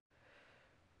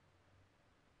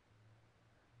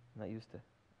I'm not used to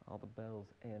all the bells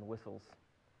and whistles.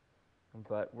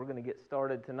 But we're going to get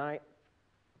started tonight.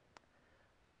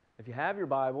 If you have your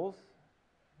Bibles,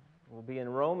 we'll be in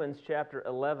Romans chapter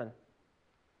 11.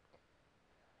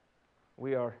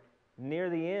 We are near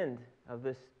the end of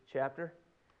this chapter,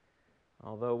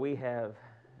 although we've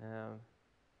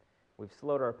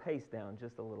slowed our pace down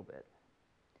just a little bit.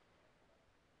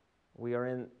 We are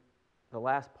in the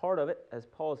last part of it as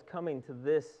Paul is coming to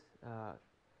this,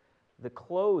 the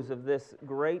close of this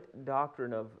great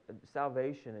doctrine of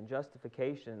salvation and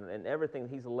justification and everything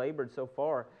he's labored so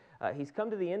far. He's come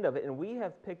to the end of it, and we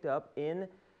have picked up in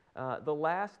the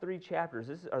last three chapters.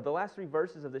 The last three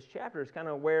verses of this chapter is kind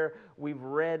of where we've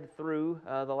read through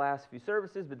the last few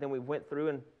services, but then we went through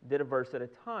and did a verse at a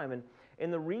time.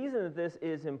 And the reason that this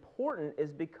is important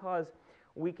is because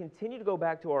we continue to go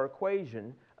back to our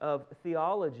equation of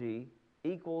theology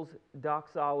equals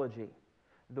doxology.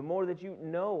 The more that you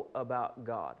know about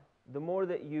God, the more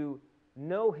that you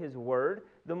know His Word,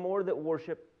 the more that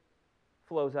worship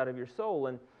flows out of your soul.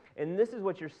 And this is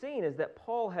what you're seeing, is that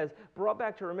Paul has brought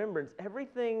back to remembrance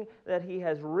everything that he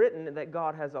has written and that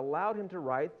God has allowed him to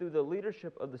write through the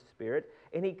leadership of the Spirit.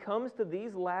 And he comes to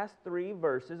these last three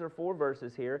verses, or four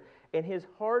verses here, and his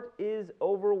heart is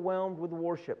overwhelmed with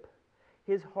worship.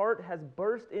 His heart has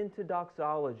burst into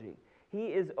doxology. He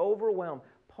is overwhelmed.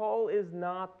 Paul is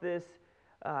not this,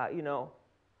 I'm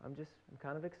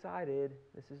kind of excited.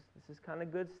 This is kind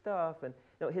of good stuff. And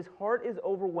no, his heart is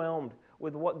overwhelmed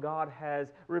with what God has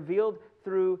revealed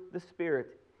through the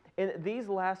Spirit. And these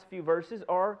last few verses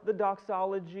are the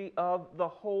doxology of the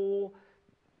whole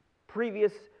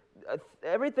previous,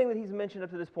 everything that he's mentioned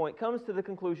up to this point comes to the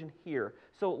conclusion here.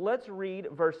 So let's read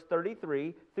verse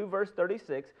 33 through verse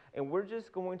 36, and we're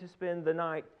just going to spend the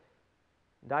night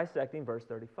dissecting verse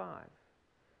 35.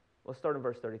 Let's start in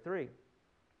verse 33.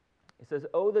 It says,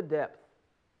 "Oh, the depth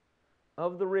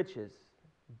of the riches,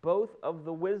 both of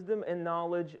the wisdom and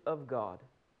knowledge of God.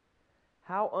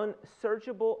 How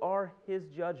unsearchable are His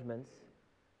judgments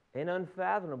and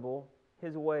unfathomable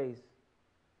His ways.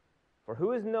 For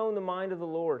who has known the mind of the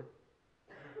Lord?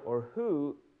 Or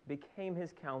who became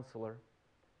His counselor?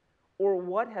 Or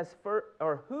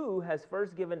who has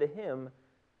first given to Him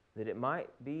that it might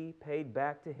be paid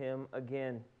back to Him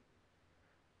again?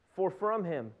 For from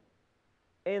Him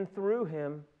and through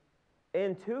Him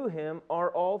and to Him are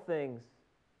all things.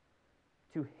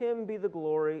 To Him be the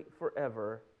glory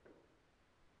forever.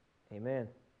 Amen."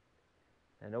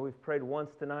 I know we've prayed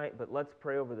once tonight, but let's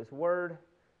pray over this word,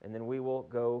 and then we will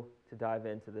go to dive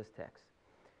into this text.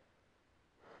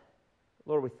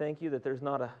 Lord, we thank You that there's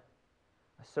not a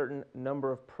certain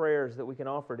number of prayers that we can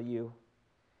offer to You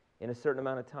in a certain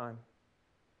amount of time.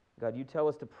 God, You tell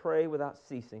us to pray without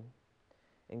ceasing.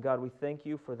 And God, we thank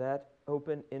You for that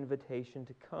open invitation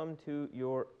to come to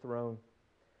Your throne.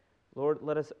 Lord,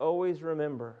 let us always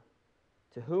remember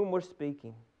to whom we're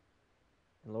speaking.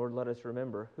 And Lord, let us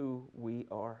remember who we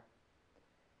are.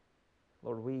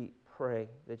 Lord, we pray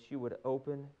that You would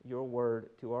open Your word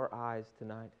to our eyes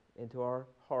tonight, into our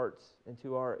hearts,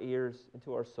 into our ears,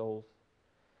 into our souls.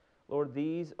 Lord,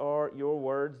 these are Your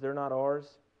words, they're not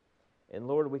ours. And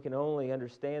Lord, we can only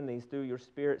understand these through Your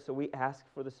Spirit, so we ask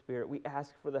for the Spirit, we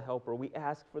ask for the Helper, we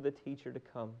ask for the Teacher to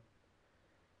come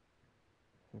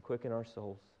and quicken our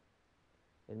souls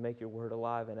and make Your word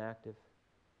alive and active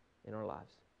in our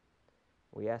lives.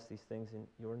 We ask these things in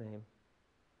Your name.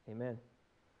 Amen.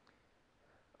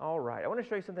 All right, I want to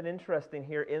show you something interesting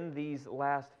here in these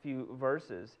last few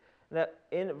verses. That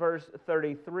in verse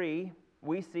 33,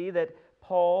 we see that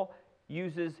Paul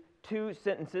uses two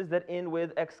sentences that end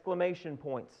with exclamation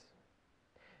points.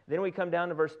 Then we come down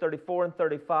to verse 34 and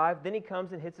 35. Then he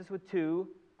comes and hits us with two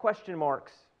question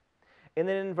marks. And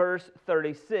then in verse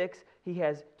 36, he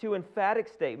has two emphatic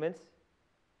statements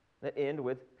that end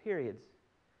with periods.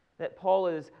 That Paul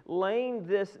is laying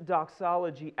this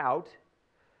doxology out.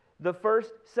 The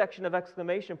first section of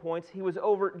exclamation points, he was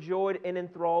overjoyed and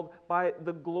enthralled by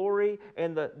the glory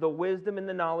and the wisdom and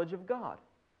the knowledge of God.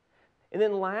 And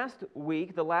then last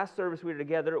week, the last service we were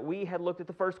together, we had looked at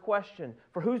the first question.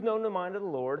 For who's known the mind of the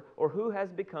Lord, or who has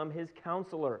become His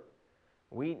counselor?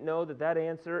 We know that that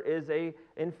answer is a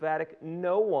emphatic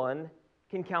no one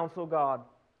can counsel God.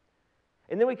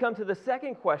 And then we come to the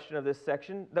second question of this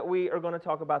section that we are going to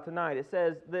talk about tonight. It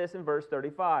says this in verse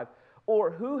 35. Or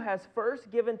who has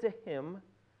first given to Him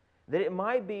that it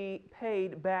might be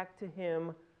paid back to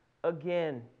Him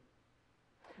again?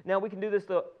 Now we can do this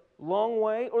the long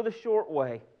way or the short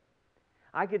way.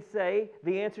 I could say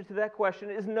the answer to that question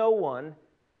is no one.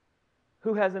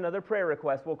 Who has another prayer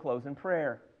request will close in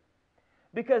prayer.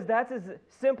 Because that's as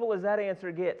simple as that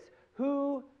answer gets.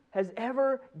 Who has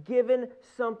ever given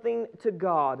something to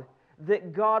God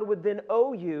that God would then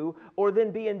owe you or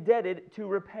then be indebted to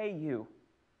repay you?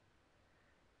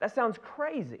 That sounds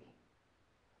crazy.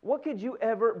 What could you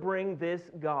ever bring this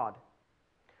God?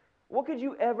 What could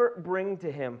you ever bring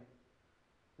to Him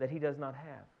that He does not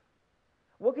have?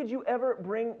 What could you ever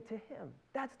bring to Him?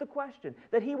 That's the question.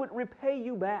 That He would repay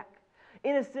you back.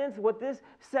 In a sense, what this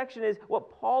section is,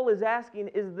 what Paul is asking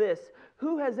is this: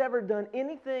 who has ever done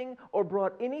anything or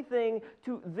brought anything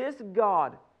to this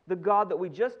God, the God that we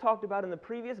just talked about in the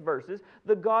previous verses,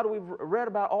 the God we've read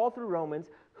about all through Romans?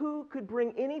 Who could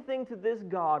bring anything to this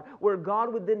God where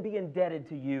God would then be indebted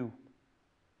to you?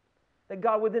 That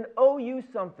God would then owe you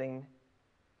something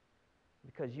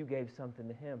because you gave something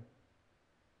to Him.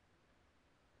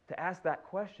 To ask that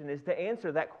question is to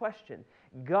answer that question.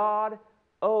 God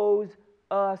owes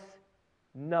us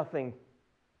nothing.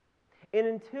 And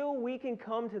until we can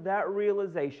come to that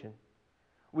realization,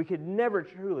 we could never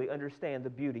truly understand the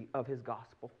beauty of His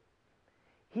gospel.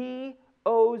 He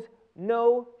owes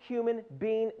no human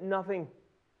being nothing.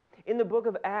 In the book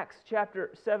of Acts,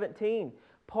 chapter 17,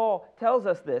 Paul tells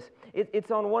us this. It's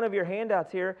on one of your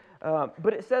handouts here,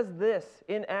 but it says this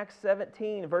in Acts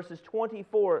 17, verses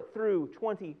 24 through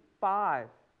 25.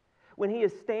 When he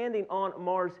is standing on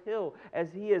Mars Hill, as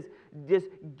he is just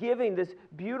giving this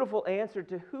beautiful answer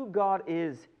to who God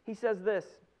is, he says this: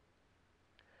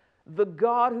 "The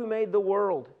God who made the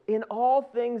world and all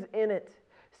things in it,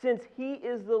 since He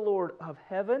is the Lord of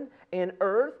heaven and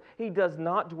earth, He does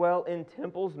not dwell in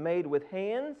temples made with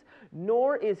hands,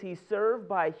 nor is He served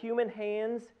by human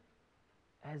hands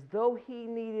as though He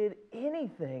needed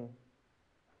anything,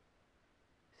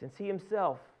 since He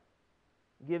Himself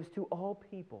gives to all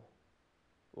people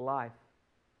life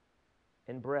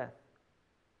and breath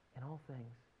and all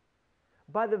things."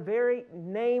 By the very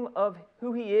name of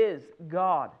who He is,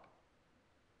 God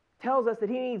tells us that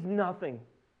He needs nothing.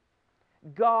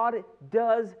 God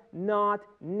does not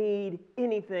need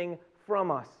anything from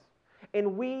us.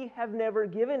 And we have never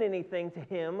given anything to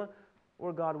Him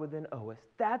where God would then owe us.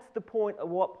 That's the point of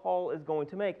what Paul is going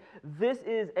to make. This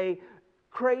is a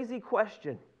crazy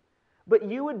question, but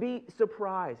you would be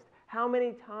surprised how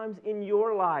many times in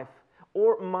your life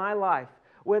or my life,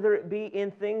 whether it be in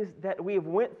things that we have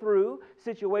went through,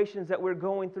 situations that we're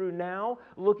going through now,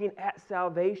 looking at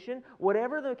salvation,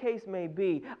 whatever the case may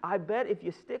be, I bet if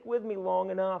you stick with me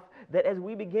long enough, that as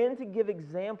we begin to give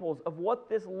examples of what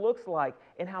this looks like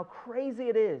and how crazy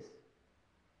it is,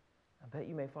 I bet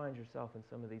you may find yourself in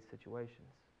some of these situations.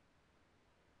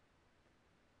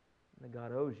 That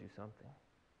God owes you something.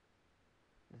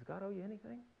 Does God owe you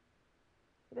anything?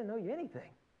 He doesn't owe you anything.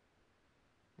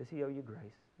 Does He owe you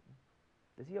grace?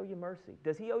 Does He owe you mercy?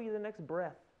 Does He owe you the next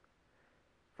breath?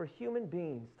 For human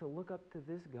beings to look up to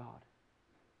this God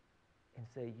and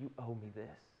say, "You owe me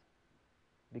this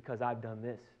because I've done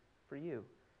this for you,"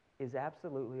 is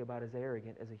absolutely about as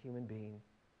arrogant as a human being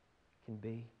can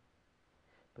be.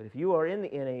 But if you are in the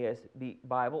NASB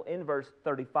Bible, in verse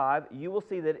 35, you will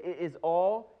see that it is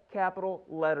all capital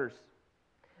letters.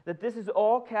 That this is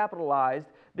all capitalized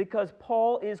because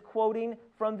Paul is quoting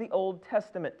from the Old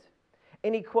Testament.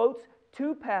 And he quotes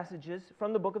two passages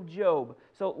from the book of Job.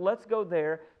 So let's go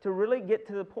there to really get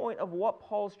to the point of what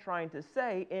Paul's trying to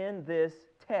say in this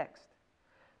text.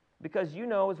 Because you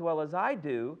know as well as I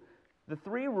do the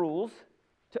three rules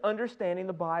to understanding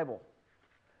the Bible.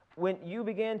 When you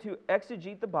begin to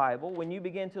exegete the Bible, when you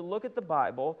begin to look at the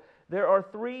Bible, there are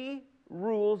three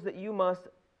rules that you must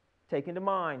take into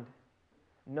mind.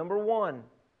 Number one,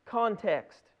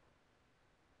 context.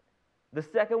 The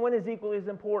second one is equally as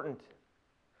important.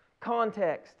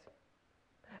 Context.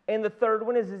 And the third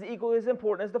one is as equally as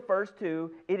important as the first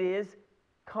two. It is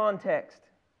context.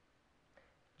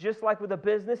 Just like with a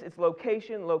business, it's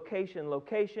location, location,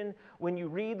 location. When you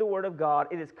read the Word of God,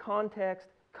 it is context,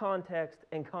 context,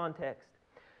 and context.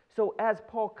 So as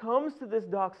Paul comes to this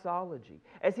doxology,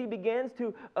 as he begins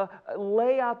to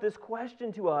lay out this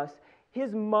question to us,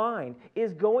 his mind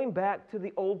is going back to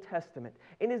the Old Testament,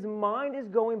 and his mind is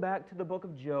going back to the book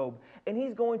of Job, and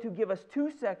he's going to give us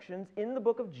two sections in the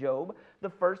book of Job. The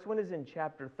first one is in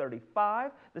chapter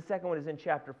 35, the second one is in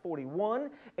chapter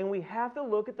 41, and we have to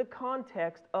look at the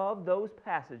context of those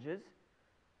passages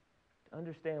to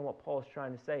understand what Paul is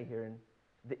trying to say here in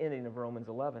the ending of Romans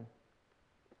 11.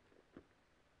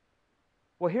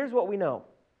 Well, here's what we know.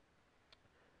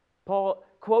 Paul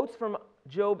quotes from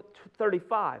Job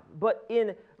 35, but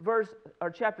in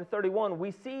chapter 31, we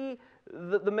see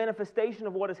the manifestation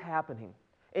of what is happening.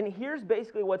 And here's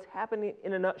basically what's happening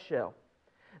in a nutshell.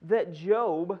 That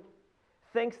Job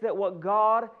thinks that what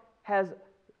God has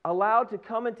allowed to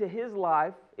come into his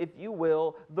life, if you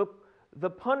will, the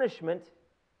punishment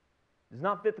does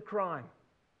not fit the crime.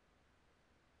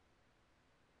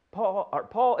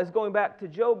 Paul is going back to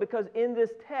Job because in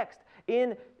this text,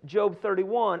 in Job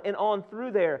 31 and on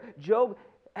through there, Job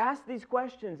asks these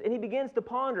questions and he begins to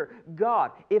ponder,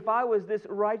 God, if I was this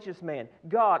righteous man,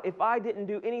 God, if I didn't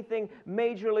do anything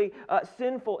majorly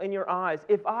sinful in your eyes,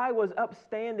 if I was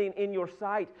upstanding in your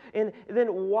sight, and then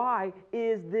why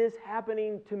is this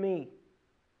happening to me?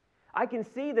 I can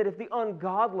see that if the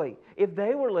ungodly, if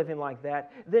they were living like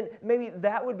that, then maybe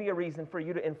that would be a reason for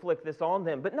you to inflict this on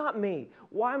them, but not me.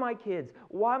 Why my kids?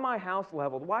 Why my house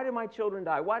leveled? Why did my children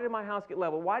die? Why did my house get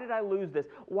leveled? Why did I lose this?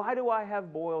 Why do I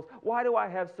have boils? Why do I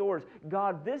have sores?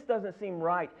 God, this doesn't seem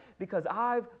right because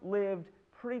I've lived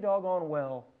pretty doggone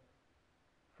well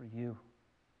for you.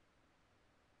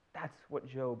 That's what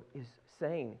Job is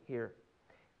saying here.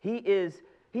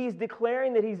 He's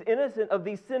declaring that he's innocent of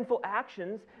these sinful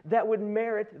actions that would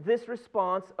merit this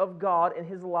response of God in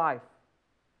his life.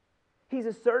 He's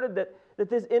asserted that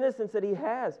this innocence that he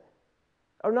has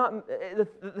are not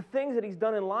the things that he's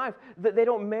done in life, that they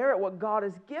don't merit what God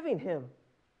is giving him.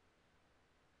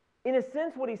 In a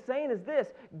sense, what he's saying is this: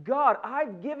 God,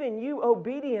 I've given you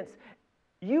obedience.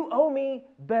 You owe me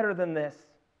better than this.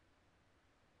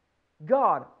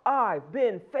 God, I've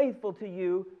been faithful to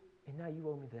you, and now you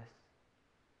owe me this.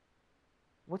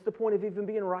 What's the point of even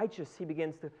being righteous? He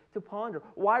begins to ponder.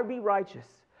 Why be righteous?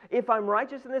 If I'm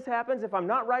righteous and this happens, if I'm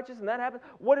not righteous and that happens,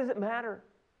 what does it matter?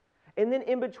 And then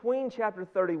in between chapter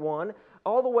 31,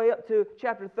 all the way up to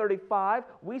chapter 35,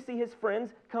 we see his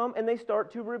friends come and they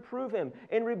start to reprove him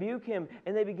and rebuke him,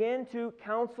 and they begin to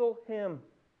counsel him.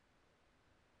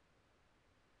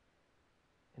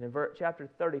 And in chapter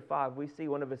 35, we see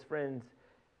one of his friends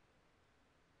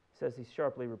says he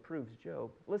sharply reproves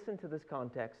Job. Listen to this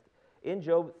context. In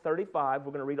Job 35,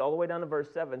 we're going to read all the way down to verse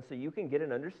 7 so you can get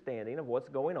an understanding of what's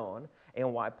going on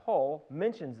and why Paul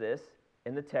mentions this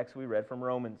in the text we read from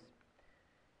Romans.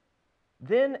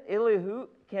 Then Elihu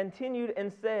continued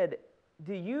and said,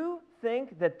 "Do you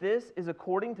think that this is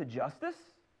according to justice?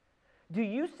 Do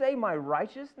you say my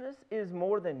righteousness is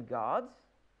more than God's?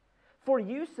 For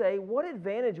you say, what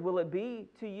advantage will it be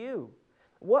to you?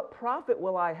 What profit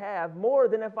will I have more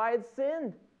than if I had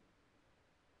sinned?"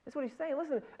 That's what he's saying.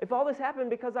 Listen, if all this happened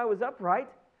because I was upright,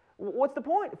 what's the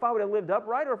point? If I would have lived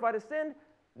upright or if I'd have sinned,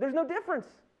 there's no difference.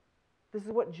 This is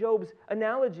what Job's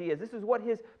analogy is. This is what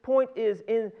his point is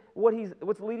in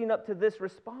what's leading up to this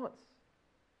response.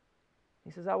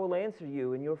 He says, I will answer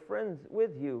you and your friends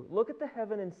with you. Look at the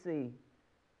heaven and see.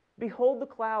 Behold the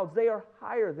clouds, they are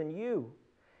higher than you.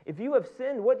 If you have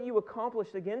sinned, what do you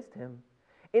accomplish against him?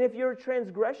 And if your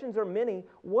transgressions are many,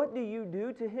 what do you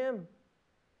do to him?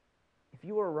 If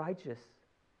you are righteous,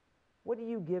 what do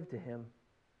you give to him?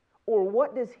 Or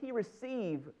what does he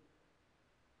receive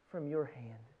from your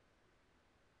hand?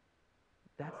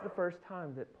 That's the first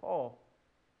time that Paul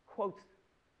quotes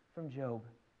from Job.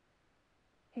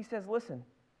 He says, listen,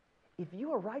 if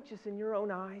you are righteous in your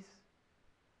own eyes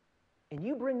and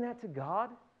you bring that to God,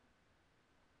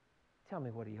 tell me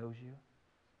what he owes you.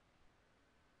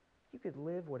 You could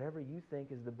live whatever you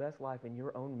think is the best life in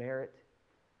your own merit,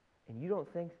 and you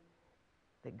don't think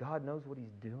that God knows what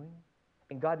he's doing?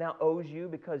 And God now owes you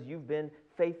because you've been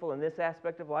faithful in this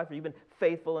aspect of life, or you've been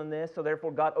faithful in this, so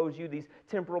therefore God owes you these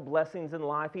temporal blessings in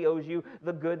life. He owes you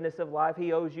the goodness of life.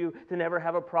 He owes you to never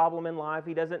have a problem in life.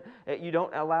 You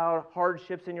don't allow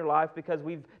hardships in your life because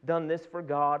we've done this for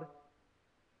God.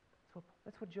 So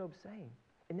that's what Job's saying.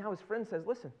 And now his friend says,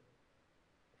 listen,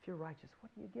 if you're righteous,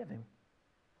 what do you give him?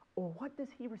 Or what does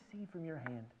he receive from your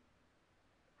hand?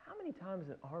 How many times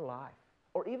in our life,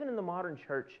 or even in the modern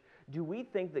church, do we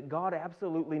think that God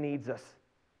absolutely needs us?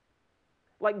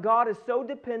 Like God is so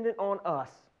dependent on us.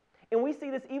 And we see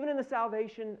this even in the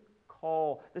salvation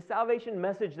call, the salvation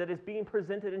message that is being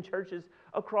presented in churches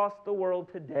across the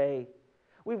world today.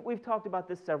 We've talked about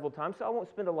this several times, so I won't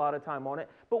spend a lot of time on it.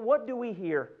 But what do we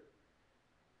hear?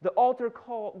 The altar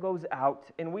call goes out,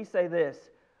 and we say this,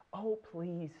 oh,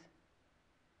 please,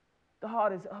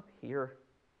 God is up here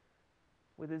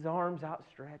with his arms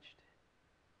outstretched.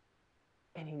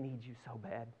 And he needs you so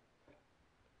bad.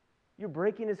 You're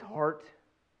breaking his heart.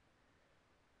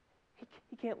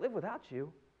 He can't live without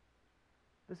you.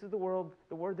 This is the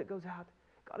word that goes out.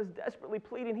 God is desperately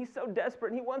pleading. He's so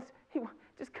desperate, and he wants,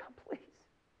 just come,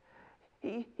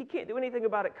 please. He can't do anything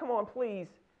about it. Come on, please.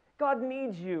 God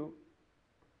needs you.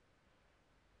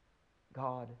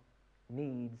 God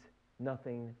needs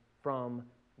nothing from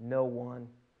no one.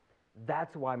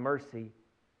 That's why mercy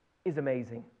is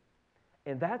amazing.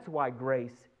 And that's why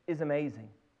grace is amazing.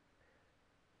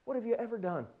 What have you ever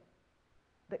done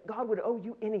that God would owe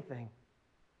you anything?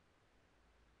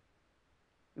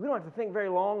 We don't have to think very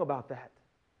long about that.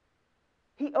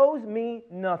 He owes me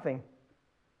nothing.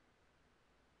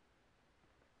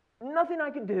 Nothing I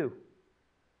could do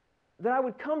that I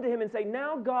would come to Him and say,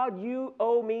 now God, you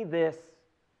owe me this.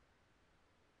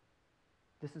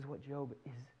 This is what Job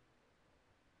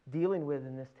is dealing with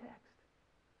in this text.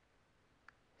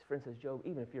 His friend says, Job,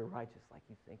 even if you're righteous like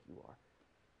you think you are,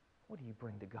 what do you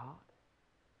bring to God?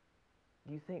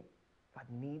 Do you think God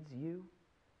needs you?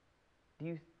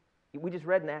 We just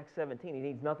read in Acts 17, He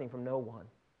needs nothing from no one.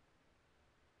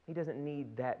 He doesn't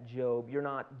need that, Job. You're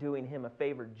not doing Him a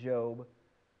favor, Job.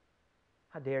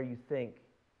 How dare you think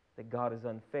that God is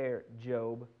unfair,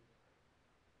 Job?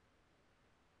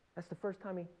 That's the first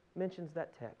time he mentions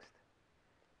that text.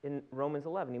 In Romans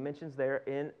 11, he mentions there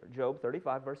in Job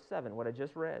 35, verse 7, what I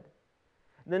just read.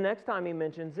 The next time he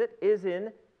mentions it is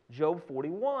in Job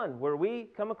 41, where we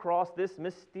come across this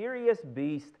mysterious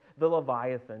beast, the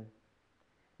Leviathan.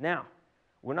 Now,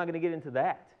 we're not going to get into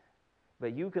that,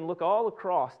 but you can look all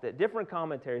across at different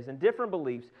commentaries and different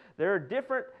beliefs. There are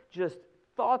different just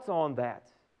thoughts on that.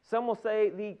 Some will say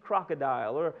the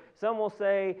crocodile, or some will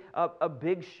say a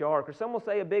big shark, or some will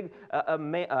say a big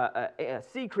a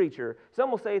sea creature.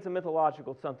 Some will say it's a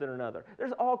mythological something or another.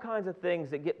 There's all kinds of things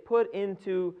that get put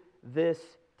into this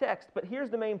text. But here's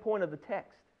the main point of the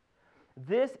text.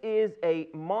 This is a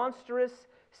monstrous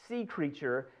sea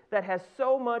creature that has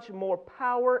so much more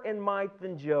power and might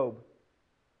than Job.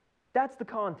 That's the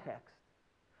context.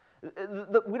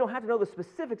 We don't have to know the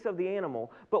specifics of the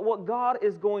animal, but what God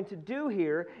is going to do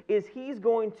here is He's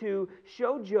going to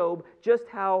show Job just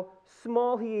how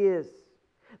small he is.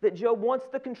 That Job wants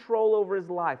the control over his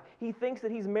life. He thinks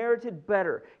that he's merited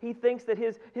better. He thinks that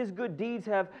his good deeds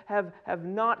have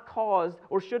not caused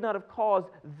or should not have caused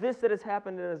this that has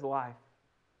happened in his life.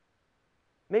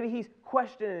 Maybe he's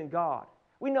questioning God.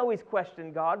 We know he's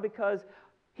questioned God because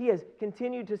he has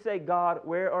continued to say, God,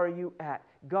 where are you at?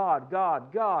 God,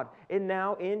 God, God. And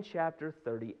now in chapter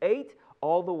 38,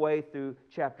 all the way through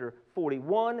chapter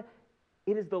 41,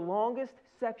 it is the longest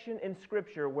section in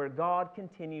Scripture where God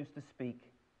continues to speak.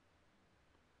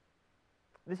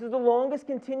 This is the longest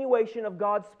continuation of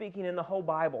God speaking in the whole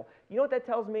Bible. You know what that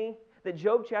tells me? That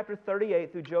Job chapter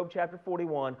 38 through Job chapter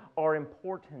 41 are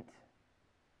important.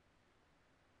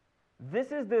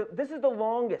 This is the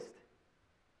longest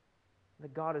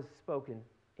that God has spoken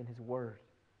in His Word.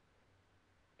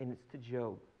 And it's to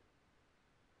Job.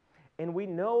 And we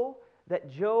know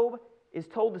that Job is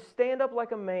told to stand up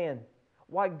like a man,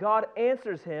 why God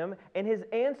answers him, and His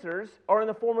answers are in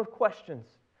the form of questions.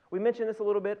 We mentioned this a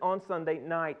little bit on Sunday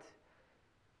night.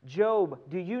 Job,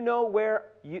 do you know where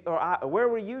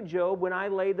were you, Job, when I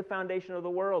laid the foundation of the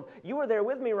world? You were there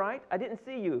with me, right? I didn't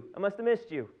see you. I must have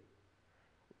missed you.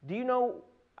 Do you know?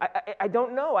 I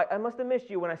don't know. I must have missed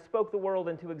you when I spoke the world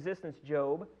into existence,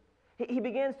 Job. He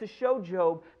begins to show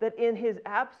Job that in his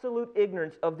absolute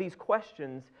ignorance of these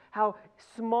questions, how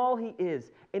small he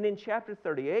is. And in chapter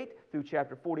 38 through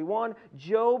chapter 41,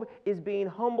 Job is being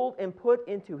humbled and put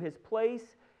into his place.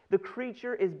 The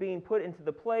creature is being put into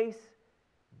the place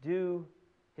due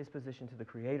his position to the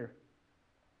Creator.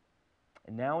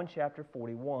 And now in chapter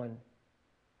 41,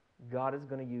 God is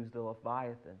going to use the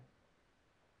Leviathan.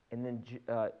 And then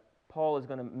Paul is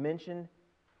going to mention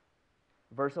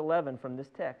verse 11 from this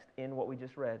text in what we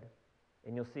just read.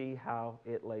 And you'll see how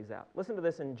it lays out. Listen to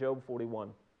this in Job 41.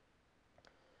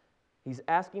 He's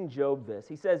asking Job this.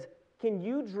 He says, can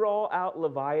you draw out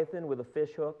Leviathan with a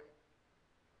fish hook?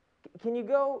 Can you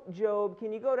go, Job,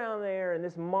 can you go down there and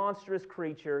this monstrous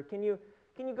creature, can you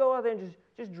go out there and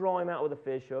just draw him out with a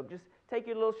fish hook? Just take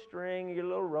your little string, your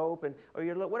little rope, or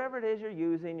your little, whatever it is you're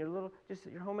using, your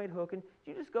homemade hook, and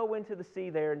you just go into the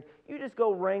sea there and you just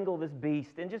go wrangle this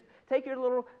beast and just take your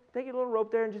little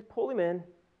rope there and just pull him in.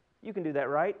 You can do that,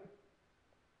 right?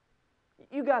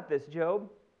 You got this, Job.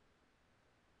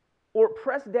 Or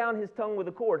press down his tongue with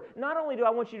a cord. Not only do I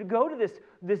want you to go to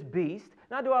this beast,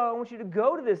 not do I want you to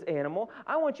go to this animal,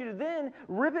 I want you to then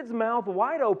rip its mouth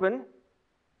wide open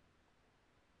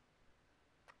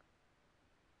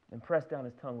and press down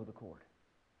his tongue with a cord.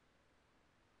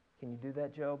 Can you do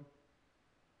that, Job?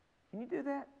 Can you do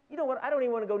that? You know what? I don't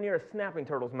even want to go near a snapping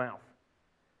turtle's mouth,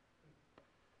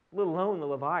 let alone the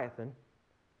Leviathan.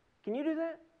 Can you do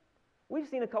that? We've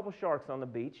seen a couple sharks on the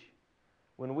beach.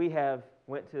 When we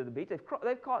went to the beach,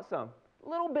 they've caught some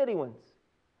little bitty ones.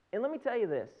 And let me tell you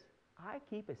this, I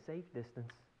keep a safe distance.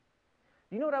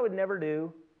 Do you know what I would never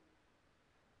do?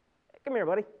 Come here,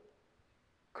 buddy.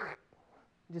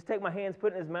 Just take my hands,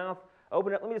 put it in his mouth,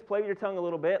 open it. Let me just play with your tongue a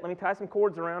little bit. Let me tie some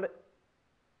cords around it.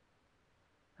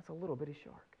 That's a little bitty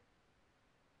shark.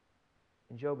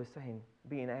 And Job is saying,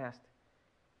 being asked,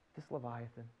 this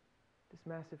Leviathan, this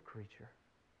massive creature,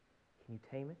 can you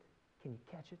tame it? Can you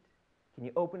catch it? Can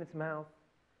you open its mouth?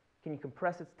 Can you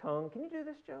compress its tongue? Can you do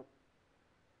this, Job?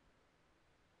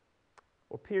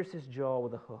 Or pierce his jaw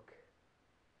with a hook?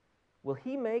 Will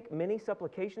he make many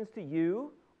supplications to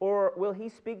you? Or will he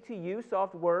speak to you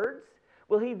soft words?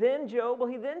 Will he then, Job,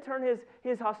 turn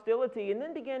his hostility and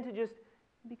then begin to just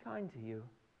be kind to you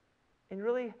and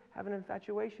really have an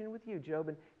infatuation with you, Job?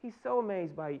 And he's so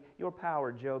amazed by your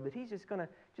power, Job, that he's just going to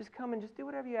just come and just do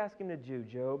whatever you ask him to do,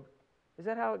 Job. Is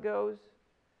that how it goes?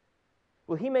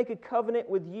 Will he make a covenant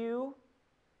with you?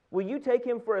 Will you take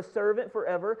him for a servant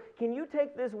forever? Can you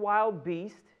take this wild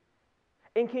beast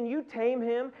and can you tame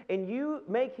him and you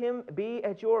make him be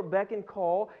at your beck and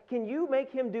call? Can you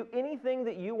make him do anything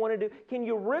that you want to do? Can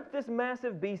you rip this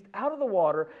massive beast out of the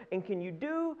water and can you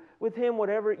do with him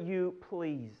whatever you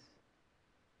please?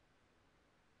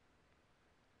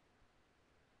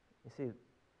 You see,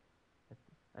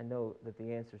 I know that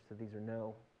the answers to these are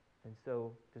no, and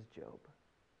so does Job.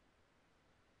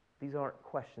 These aren't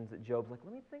questions that Job's like,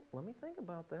 let me think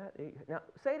about that. Now,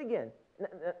 say it again.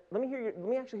 Let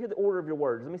me actually hear the order of your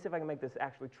words. Let me see if I can make this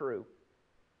actually true.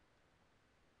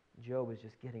 Job is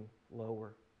just getting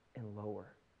lower and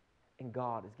lower, and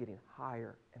God is getting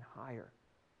higher and higher.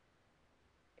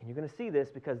 And you're going to see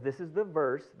this because this is the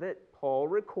verse that Paul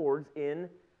records in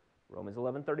Romans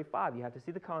 11:35. You have to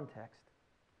see the context.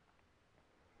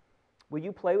 Will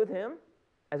you play with him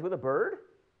as with a bird?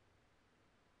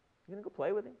 You're going to go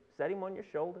play with him, set him on your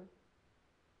shoulder,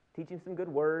 teach him some good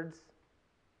words.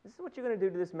 This is what you're going to do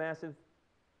to this massive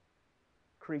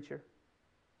creature.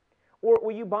 Or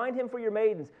will you bind him for your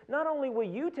maidens? Not only will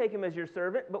you take him as your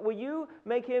servant, but will you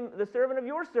make him the servant of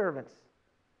your servants?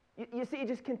 You see, it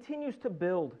just continues to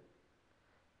build.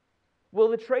 Will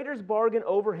the traders bargain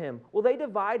over him? Will they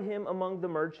divide him among the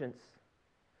merchants?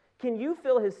 Can you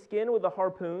fill his skin with the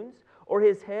harpoons or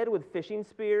his head with fishing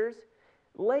spears?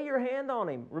 Lay your hand on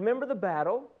him. Remember the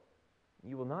battle.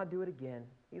 You will not do it again.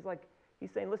 He's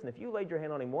saying, listen, if you laid your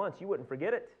hand on him once, you wouldn't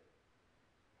forget it.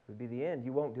 It would be the end.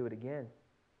 You won't do it again.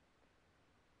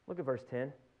 Look at verse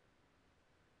 10.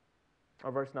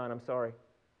 Or verse 9, I'm sorry.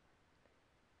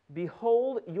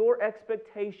 Behold, your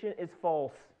expectation is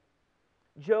false.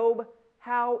 Job,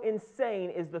 how insane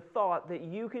is the thought that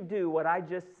you could do what I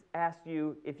just asked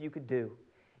you if you could do?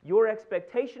 Your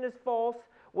expectation is false.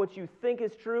 What you think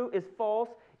is true is false.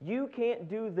 You can't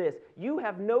do this. You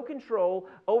have no control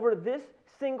over this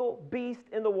single beast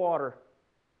in the water.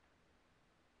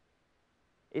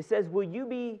 It says, will you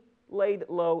be laid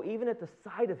low even at the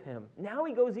sight of him? Now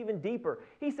he goes even deeper.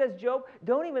 He says, Job,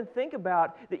 don't even think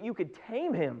about that you could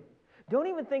tame him. Don't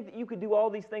even think that you could do all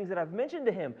these things that I've mentioned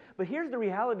to him. But here's the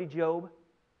reality, Job.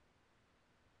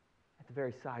 At the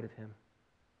very sight of him,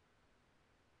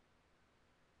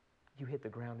 you hit the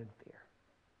ground in fear.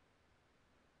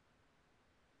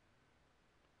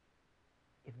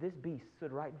 If this beast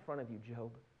stood right in front of you,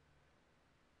 Job,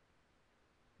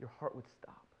 your heart would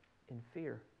stop in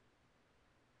fear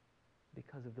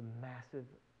because of the massive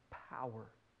power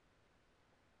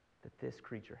that this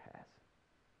creature has.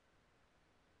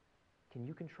 Can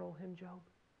you control him, Job?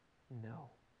 No.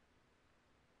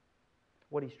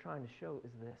 What he's trying to show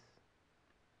is this.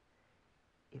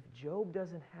 If Job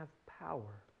doesn't have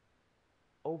power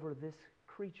over this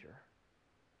creature,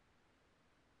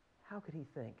 how could he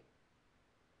think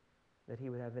that he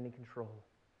would have any control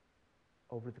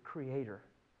over the creator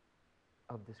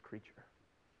of this creature?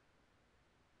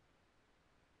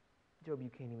 Job, you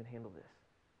can't even handle this.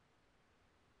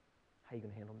 How are you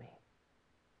going to handle me?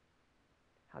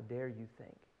 How dare you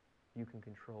think you can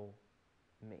control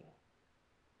me?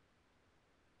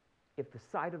 If the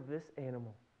sight of this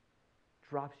animal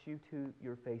drops you to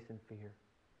your face in fear,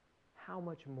 how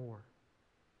much more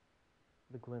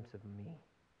the glimpse of me?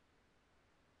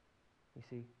 You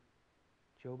see,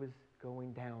 Job is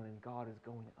going down and God is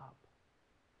going up.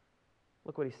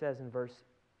 Look what he says in verse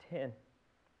 10.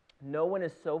 No one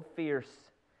is so fierce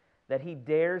that he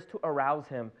dares to arouse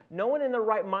him. No one in their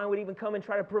right mind would even come and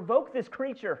try to provoke this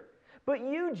creature. But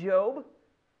you, Job,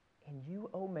 and you,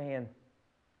 oh man,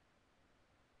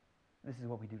 this is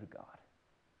what we do to God.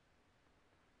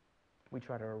 We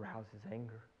try to arouse his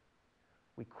anger.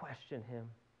 We question him.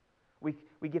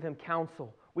 We give him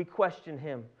counsel. We question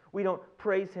him. We don't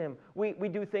praise him. We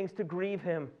do things to grieve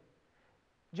him.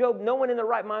 Job, no one in their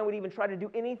right mind would even try to do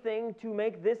anything to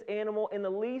make this animal in the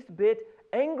least bit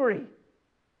angry.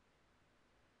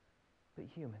 But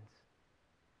humans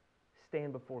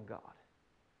stand before God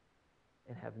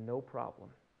and have no problem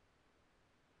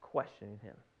questioning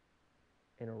him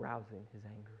in arousing his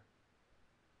anger.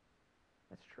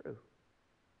 That's true.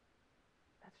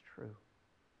 That's true.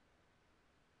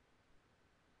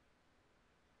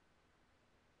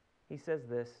 He says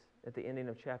this at the ending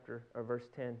of chapter or verse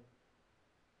 10.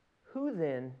 Who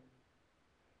then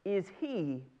is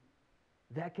he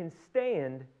that can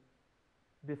stand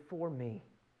before me?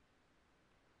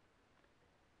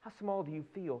 How small do you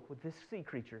feel with this sea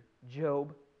creature,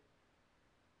 Job?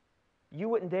 You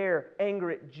wouldn't dare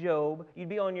anger at Job. You'd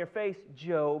be on your face,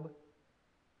 Job.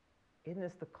 Isn't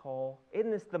this the call?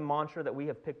 Isn't this the mantra that we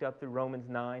have picked up through Romans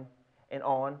 9 and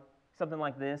on? Something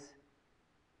like this.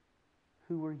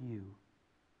 Who are you,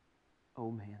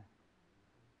 oh man?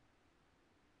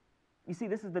 You see,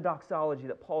 this is the doxology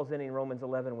that Paul's ending Romans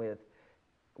 11 with.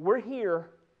 We're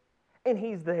here, and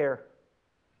he's there.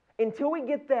 Until we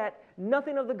get that,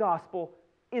 nothing of the gospel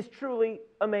is truly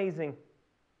amazing.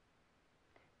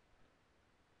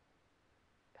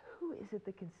 Who is it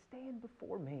that can stand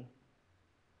before me?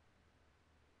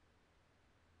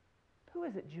 Who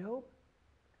is it, Job?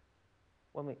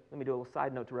 Well, let me do a little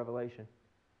side note to Revelation.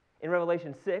 In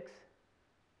Revelation 6,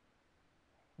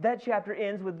 that chapter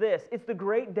ends with this. It's the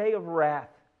great day of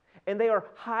wrath. And they are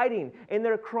hiding, and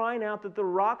they're crying out that the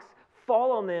rocks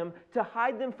fall on them to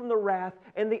hide them from the wrath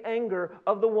and the anger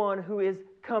of the one who is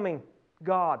coming,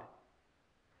 God.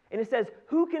 And it says,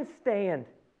 who can stand?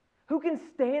 Who can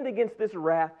stand against this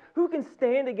wrath? Who can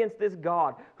stand against this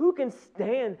God? Who can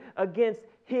stand against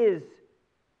his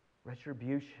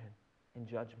retribution and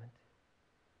judgment?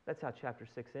 That's how chapter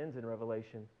 6 ends in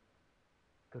Revelation.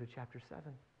 Go to chapter 7.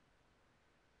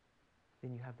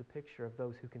 Then you have the picture of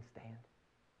those who can stand.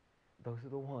 Those are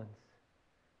the ones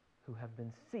who have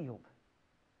been sealed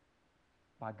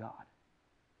by God.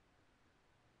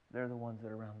 They're the ones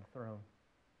that are around the throne.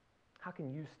 How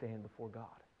can you stand before God?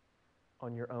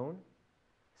 On your own?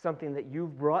 Something that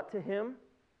you've brought to Him?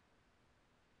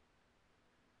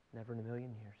 Never in a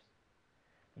million years.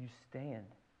 You stand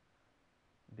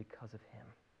because of Him.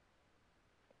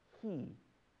 He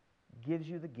gives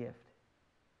you the gift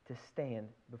to stand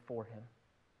before Him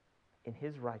in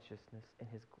His righteousness and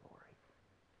His glory.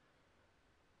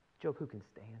 Job, who can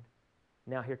stand?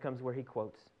 Now here comes where he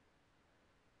quotes.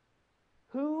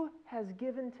 Who has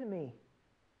given to me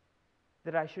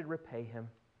that I should repay him?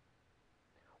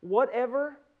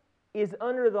 Whatever is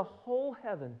under the whole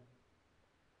heaven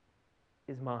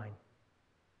is mine.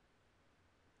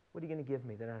 What are you going to give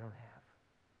me that I don't have?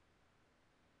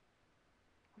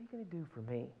 What are you going to do for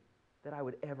me that I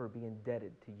would ever be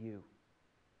indebted to you?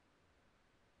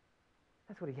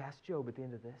 That's what he asked Job at the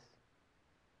end of this.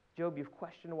 Job, you've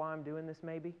questioned why I'm doing this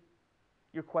maybe?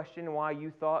 You're questioning why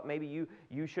you thought maybe you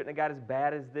shouldn't have got as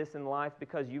bad as this in life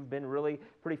because you've been really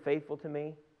pretty faithful to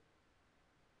me?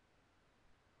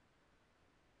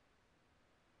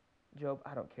 Job,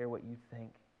 I don't care what you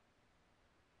think.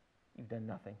 You've done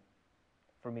nothing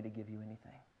for me to give you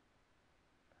anything.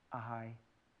 I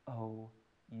owe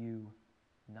you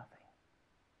nothing.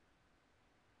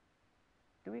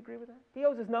 Do we agree with that? He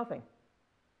owes us nothing.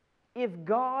 If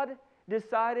God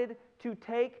decided to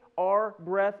take our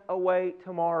breath away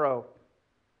tomorrow,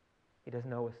 He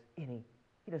doesn't owe us any.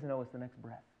 He doesn't owe us the next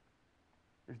breath.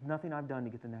 There's nothing I've done to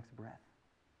get the next breath.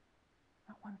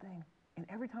 Not one thing. And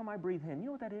every time I breathe in, you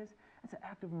know what that is? That's an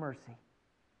act of mercy.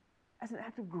 That's an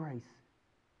act of grace.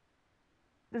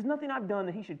 There's nothing I've done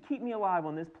that He should keep me alive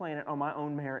on this planet on my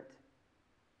own merit.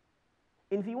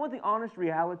 And if you want the honest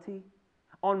reality,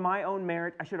 on my own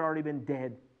merit, I should have already been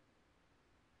dead.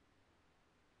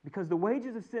 Because the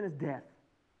wages of sin is death.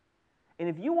 And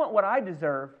if you want what I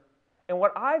deserve and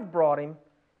what I've brought Him,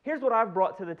 here's what I've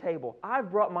brought to the table.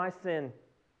 I've brought my sin.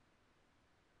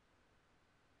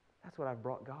 That's what I've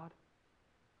brought God.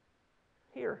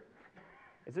 Here.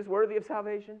 Is this worthy of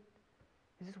salvation?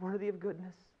 Is this worthy of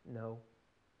goodness? No.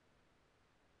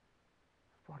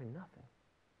 I've brought Him nothing.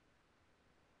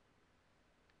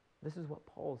 This is what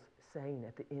Paul's saying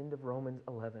at the end of Romans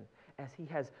 11 as he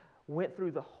has went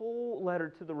through the whole letter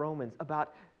to the Romans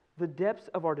about the depths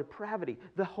of our depravity,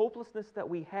 the hopelessness that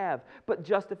we have. But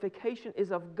justification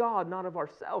is of God, not of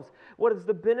ourselves. What is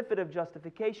the benefit of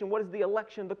justification? What is the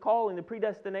election, the calling, the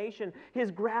predestination,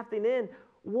 His grafting in?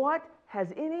 What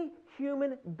has any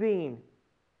human being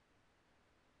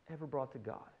ever brought to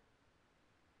God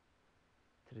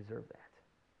to deserve that?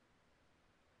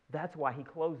 That's why he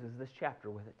closes this chapter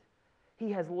with it.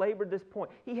 He has labored this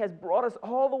point. He has brought us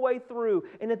all the way through.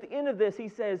 And at the end of this, he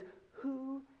says,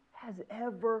 who has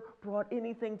ever brought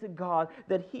anything to God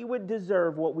that He would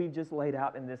deserve what we've just laid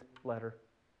out in this letter?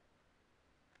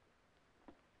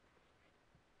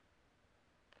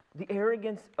 The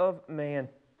arrogance of man.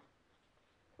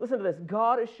 Listen to this.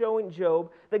 God is showing Job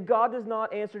that God does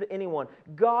not answer to anyone.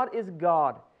 God is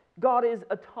God. God is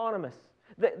autonomous.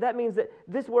 That means that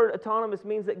this word autonomous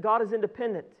means that God is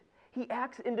independent. He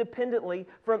acts independently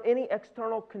from any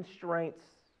external constraints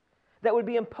that would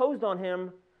be imposed on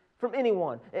him from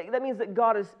anyone. That means that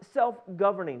God is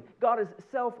self-governing. God is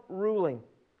self-ruling.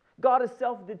 God is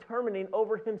self-determining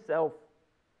over himself.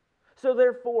 So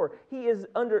therefore, he is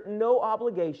under no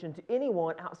obligation to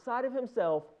anyone outside of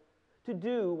himself to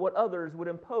do what others would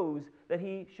impose that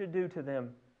he should do to them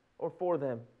or for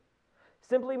them.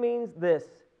 Simply means this: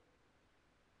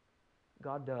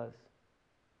 God does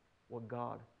what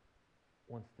God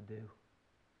wants to do.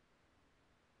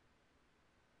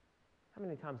 How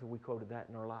many times have we quoted that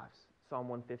in our lives? Psalm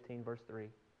 115, verse 3.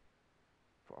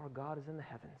 For our God is in the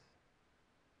heavens,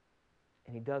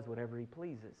 and he does whatever he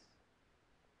pleases.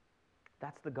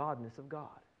 That's the godness of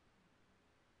God.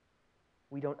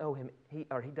 We don't owe him, he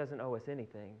doesn't owe us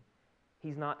anything.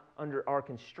 He's not under our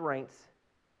constraints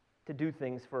to do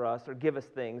things for us or give us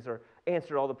things or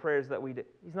answer all the prayers that we do.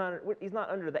 He's not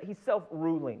under that. He's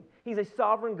self-ruling. He's a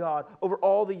sovereign God over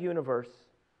all the universe.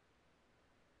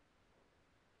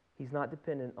 He's not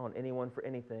dependent on anyone for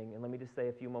anything. And let me just say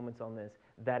a few moments on this.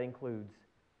 That includes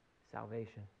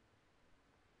salvation.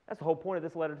 That's the whole point of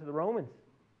this letter to the Romans.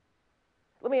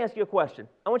 Let me ask you a question.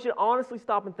 I want you to honestly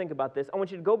stop and think about this. I want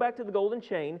you to go back to the golden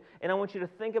chain, and I want you to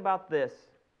think about this.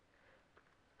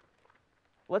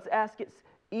 Let's ask it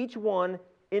each one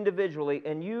individually,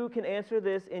 and you can answer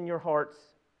this in your hearts.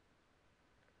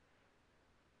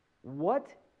 What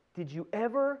did you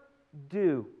ever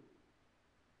do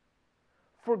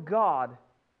for God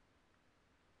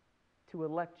to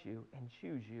elect you and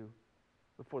choose you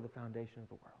before the foundation of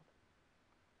the world?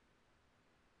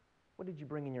 What did you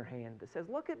bring in your hand that says,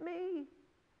 look at me?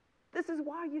 This is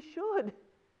why you should.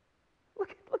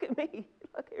 Look at me.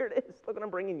 Look, here it is. Look what I'm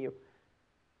bringing you.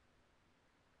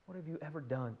 What have you ever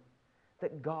done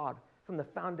that God, from the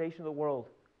foundation of the world,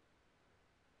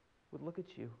 would look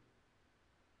at you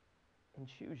and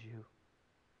choose you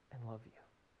and love you?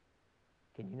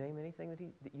 Can you name anything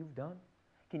that you've done?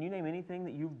 Can you name anything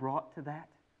that you've brought to that?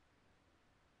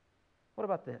 What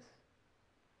about this?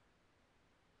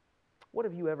 What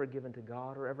have you ever given to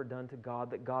God or ever done to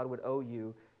God that God would owe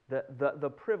you the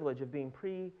privilege of being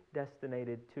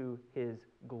predestinated to his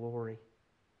glory?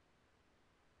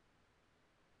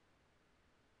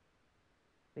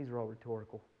 These are all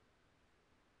rhetorical.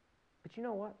 But you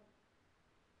know what?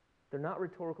 They're not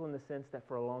rhetorical in the sense that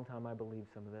for a long time I believed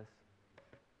some of this.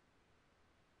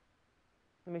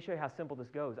 Let me show you how simple this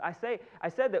goes. I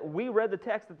said that we read the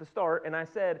text at the start, and I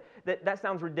said that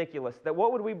sounds ridiculous. That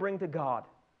what would we bring to God?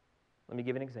 Let me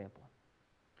give you an example.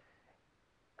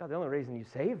 God, the only reason you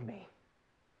saved me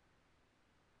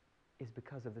is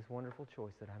because of this wonderful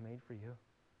choice that I made for you.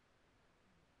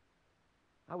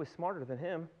 I was smarter than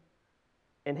him,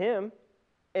 and him,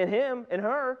 and him, and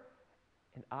her,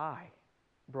 and I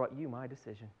brought you my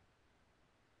decision.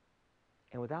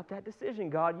 And without that decision,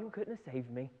 God, you couldn't have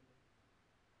saved me.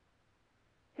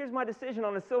 Here's my decision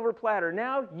on a silver platter.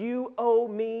 Now you owe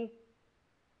me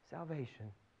salvation.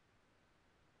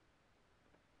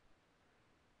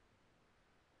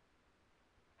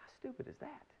 Stupid is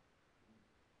that?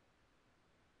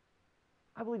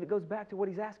 I believe it goes back to what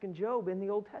he's asking Job in the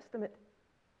Old Testament.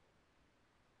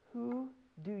 Who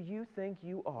do you think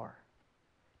you are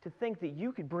to think that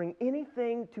you could bring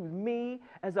anything to me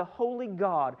as a holy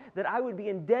God, that I would be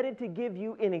indebted to give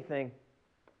you anything?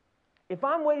 If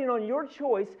I'm waiting on your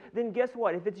choice, then guess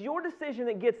what? If it's your decision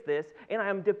that gets this, and I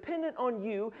am dependent on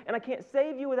you, and I can't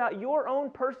save you without your own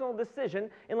personal decision,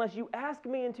 unless you ask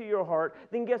me into your heart,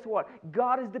 then guess what?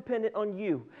 God is dependent on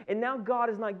you. And now God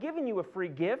is not giving you a free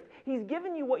gift. He's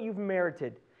given you what you've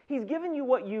merited. He's given you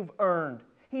what you've earned.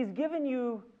 He's given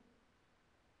you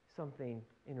something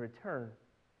in return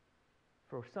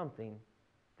for something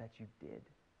that you did.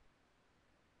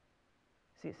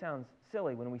 See, it sounds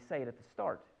silly when we say it at the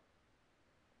start.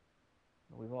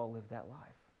 We've all lived that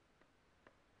life.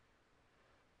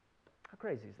 How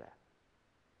crazy is that?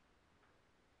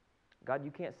 God,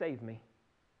 you can't save me.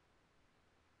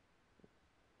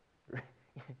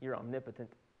 You're omnipotent.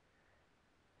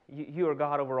 You are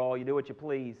God over all. You do what you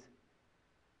please.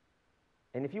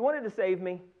 And if you wanted to save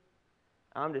me,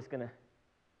 I'm just going to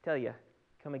tell you,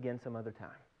 come again some other time.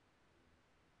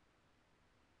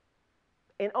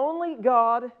 And only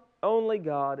God,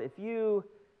 if you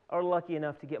are lucky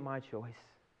enough to get my choice,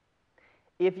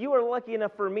 if you are lucky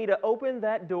enough for me to open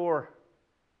that door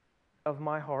of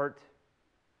my heart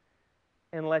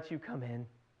and let you come in,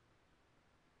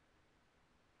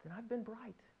 then I've been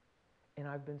bright and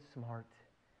I've been smart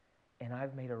and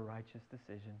I've made a righteous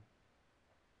decision.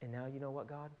 And now you know what,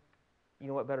 God? You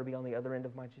know what better be on the other end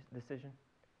of my decision?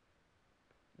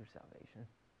 Your salvation.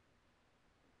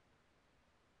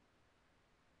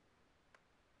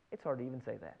 It's hard to even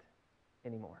say that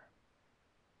anymore.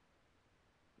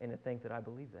 And to think that I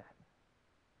believe that.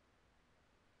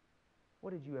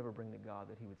 What did you ever bring to God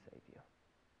that He would save you?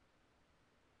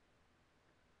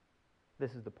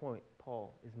 This is the point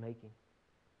Paul is making.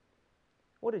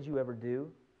 What did you ever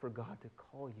do for God to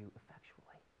call you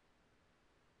effectually?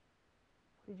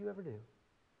 What did you ever do?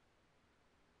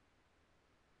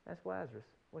 Ask Lazarus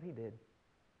what he did.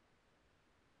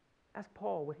 Ask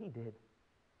Paul what he did.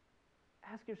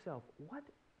 Ask yourself, what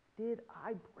did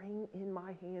I bring in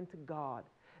my hand to God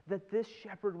that this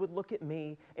shepherd would look at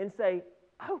me and say,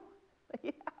 oh,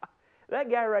 yeah, that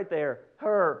guy right there,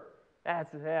 her,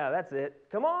 that's it.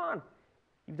 Come on.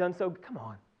 You've done so, come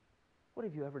on. What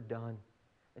have you ever done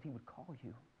that He would call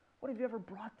you? What have you ever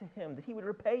brought to Him that He would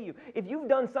repay you? If you've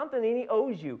done something and He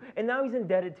owes you, and now He's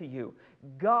indebted to you,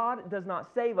 God does not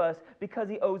save us because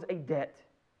He owes a debt.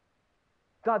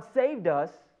 God saved us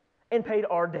and paid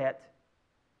our debt.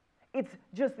 It's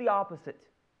just the opposite.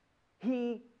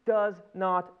 He does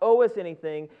not owe us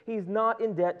anything. He's not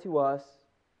in debt to us.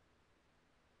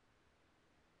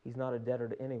 He's not a debtor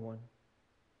to anyone.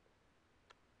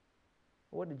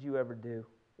 What did you ever do?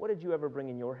 What did you ever bring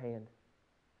in your hand?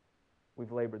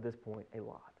 We've labored this point a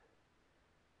lot.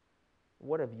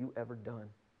 What have you ever done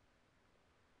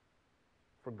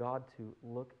for God to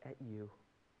look at you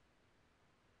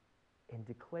and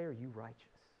declare you righteous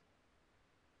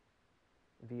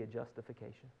via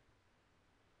justification?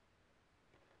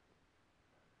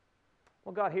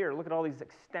 Well, God, here, look at all these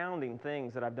astounding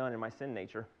things that I've done in my sin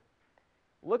nature.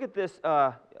 Look at this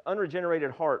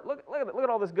unregenerated heart. Look at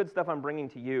all this good stuff I'm bringing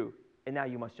to you, and now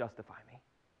you must justify me.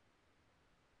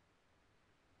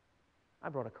 I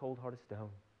brought a cold-hearted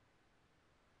stone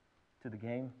to the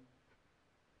game,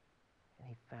 and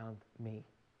He found me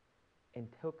and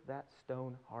took that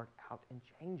stone heart out and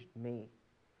changed me.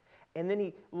 And then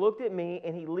He looked at me,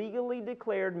 and He legally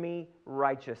declared me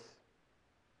righteous.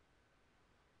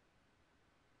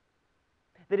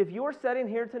 That if you're sitting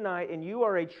here tonight and you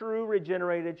are a true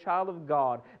regenerated child of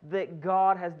God, that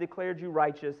God has declared you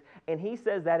righteous, and He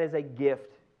says that is a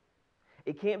gift.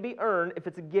 It can't be earned if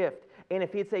it's a gift. And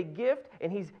if it's a gift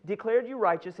and He's declared you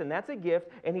righteous, and that's a gift,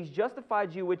 and He's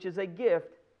justified you, which is a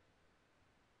gift,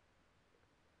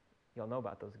 y'all know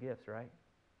about those gifts, right?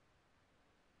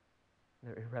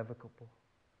 They're irrevocable.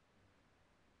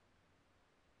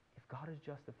 If God has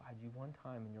justified you one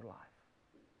time in your life,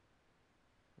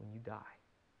 when you die,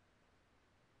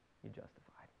 you're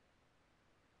justified.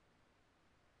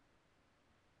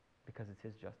 Because it's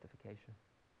His justification.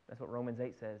 That's what Romans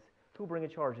 8 says. Who will bring a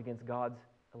charge against God's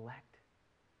elect?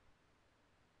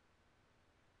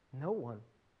 No one.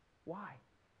 Why?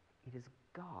 It is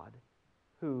God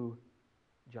who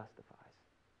justifies.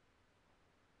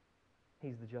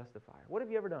 He's the justifier. What have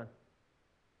you ever done?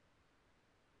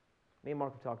 Me and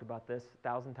Mark have talked about this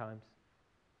 1,000 times.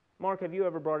 Mark, have you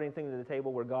ever brought anything to the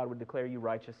table where God would declare you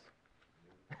righteous?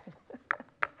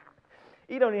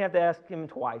 You don't even have to ask Him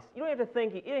twice. You don't have to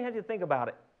think. You don't have to think about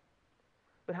it.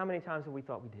 But how many times have we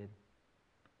thought we did?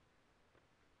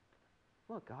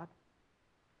 Look, God.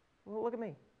 Well, look at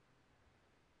me.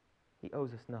 He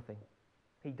owes us nothing.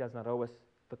 He does not owe us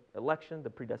the election, the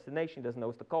predestination. He doesn't owe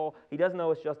us the call. He doesn't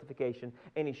owe us justification.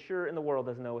 And He sure in the world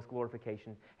doesn't owe us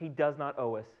glorification. He does not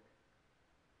owe us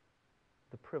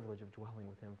the privilege of dwelling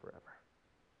with Him forever.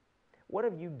 What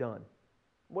have you done?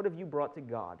 What have you brought to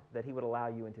God that He would allow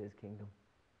you into His kingdom?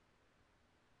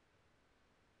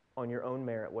 On your own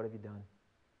merit, what have you done?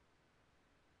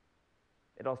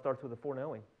 It all starts with a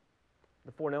foreknowing.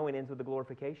 The foreknowing ends with the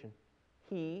glorification.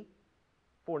 He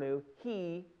foreknew,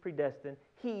 He predestined,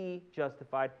 He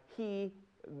justified, He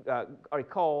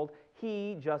called,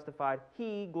 He justified,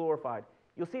 He glorified.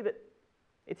 You'll see that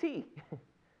it's He.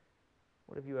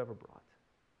 What have you ever brought?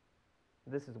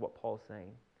 This is what Paul's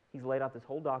saying. He's laid out this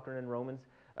whole doctrine in Romans,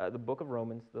 the book of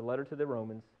Romans, the letter to the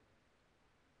Romans,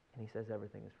 and he says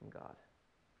everything is from God,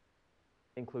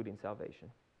 including salvation.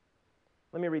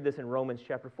 Let me read this in Romans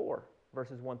chapter 4,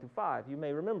 verses 1 through 5. You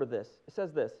may remember this. It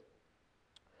says this: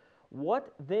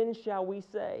 What then shall we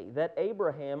say that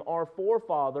Abraham, our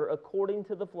forefather, according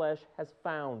to the flesh, has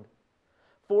found?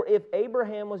 For if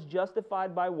Abraham was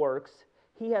justified by works,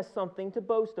 he has something to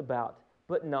boast about,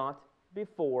 but not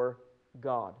before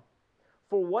God.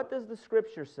 For what does the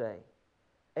Scripture say?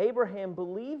 Abraham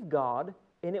believed God,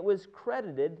 and it was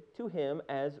credited to him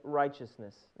as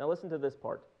righteousness. Now listen to this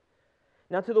part.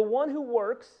 Now to the one who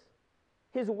works,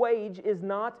 His wage is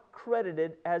not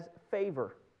credited as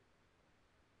favor,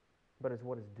 but as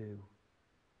what is due.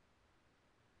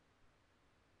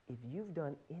 If you've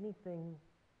done anything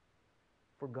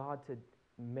for God to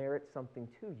merit something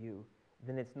to you,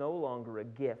 then it's no longer a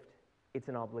gift, it's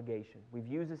an obligation. We've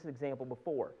used this example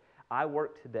before. I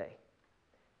work today.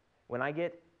 When I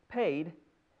get paid,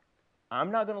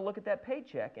 I'm not going to look at that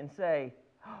paycheck and say,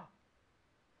 oh,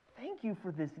 thank you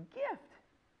for this gift.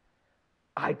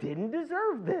 I didn't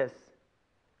deserve this,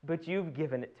 but you've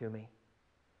given it to me.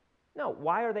 No,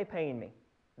 why are they paying me?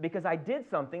 Because I did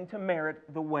something to merit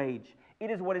the wage. It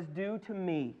is what is due to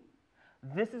me.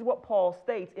 This is what Paul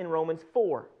states in Romans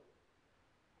 4.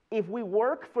 If we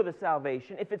work for the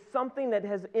salvation, if it's something that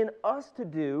has in us to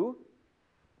do,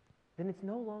 then it's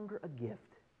no longer a gift.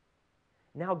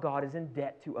 Now God is in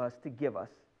debt to us to give us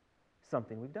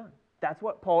something we've done. That's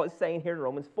what Paul is saying here in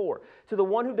Romans 4. To the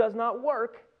one who does not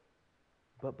work,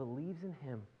 but believes in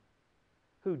Him,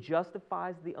 who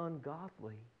justifies the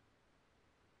ungodly,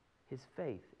 his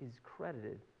faith is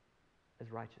credited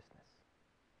as righteousness.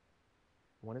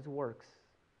 One is works,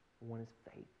 one is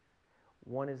faith.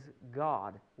 One is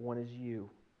God, one is you.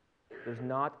 There's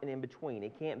not an in-between.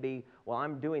 It can't be, well,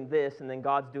 I'm doing this and then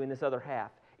God's doing this other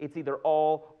half. It's either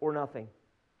all or nothing.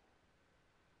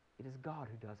 It is God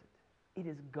who does it. It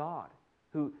is God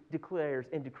who declares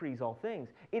and decrees all things.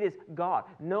 It is God.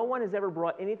 No one has ever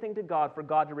brought anything to God for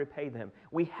God to repay them.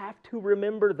 We have to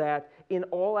remember that in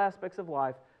all aspects of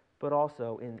life, but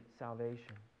also in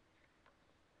salvation.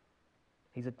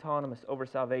 He's autonomous over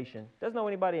salvation. Doesn't know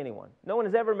anybody, anyone. No one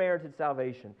has ever merited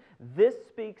salvation. This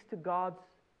speaks to God's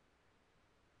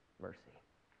mercy.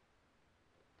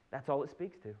 That's all it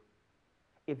speaks to.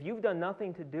 If you've done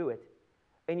nothing to do it,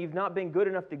 and you've not been good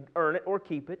enough to earn it or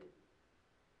keep it,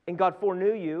 and God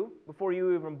foreknew you before you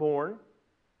were even born,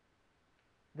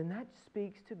 then that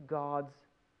speaks to God's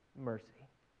mercy.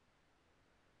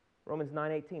 Romans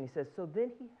 9:18, he says, so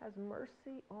then He has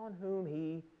mercy on whom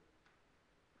He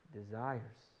desires.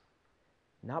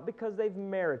 Not because they've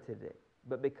merited it,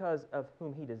 but because of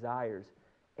whom He desires.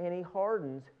 And He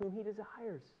hardens whom He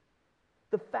desires.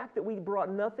 The fact that we brought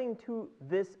nothing to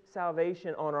this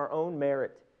salvation on our own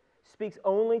merit speaks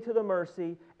only to the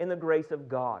mercy and the grace of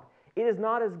God. It is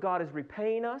not as God is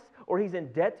repaying us, or He's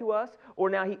in debt to us, or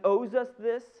now He owes us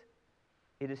this.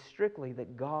 It is strictly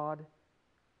that God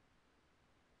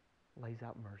lays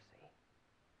out mercy.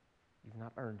 You've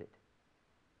not earned it,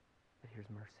 but here's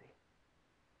mercy.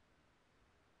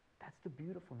 That's the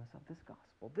beautifulness of this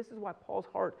gospel. This is why Paul's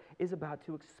heart is about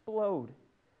to explode.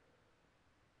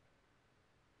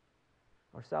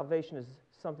 Our salvation is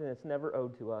something that's never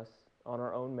owed to us on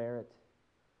our own merit.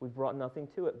 We've brought nothing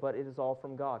to it, but it is all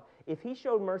from God. If He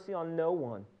showed mercy on no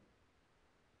one,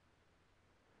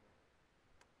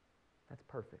 that's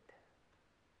perfect.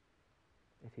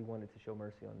 If He wanted to show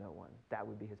mercy on no one, that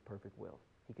would be His perfect will.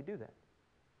 He could do that.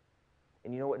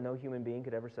 And you know what no human being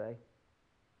could ever say?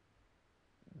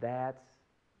 That's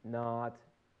not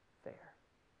fair.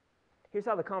 Here's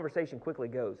how the conversation quickly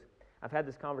goes. I've had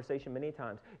this conversation many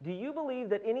times. Do you believe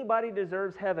that anybody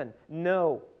deserves heaven?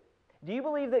 No. Do you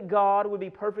believe that God would be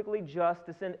perfectly just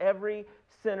to send every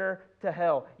sinner to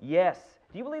hell? Yes.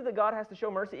 Do you believe that God has to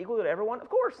show mercy equally to everyone? Of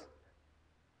course.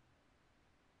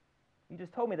 You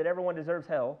just told me that everyone deserves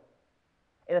hell,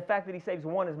 and the fact that He saves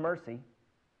one is mercy.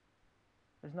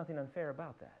 There's nothing unfair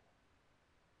about that.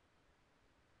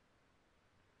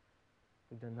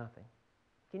 We've done nothing.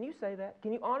 Can you say that?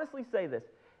 Can you honestly say this?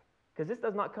 Because this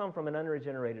does not come from an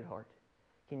unregenerated heart.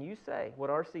 Can you say what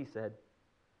R.C. said?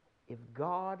 If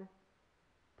God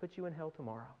put you in hell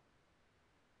tomorrow,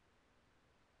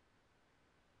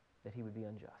 that He would be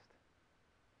unjust.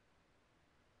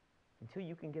 Until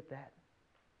you can get that,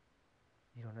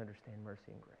 you don't understand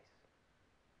mercy and grace.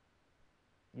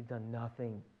 You've done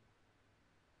nothing,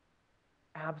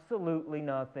 absolutely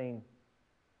nothing,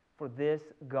 for this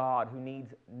God who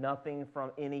needs nothing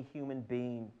from any human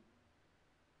being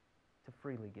to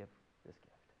freely give this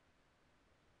gift.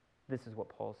 This is what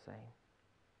Paul's saying.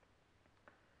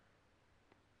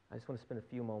 I just want to spend a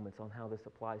few moments on how this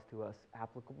applies to us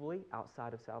applicably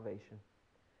outside of salvation.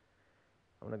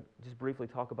 I'm going to just briefly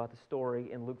talk about the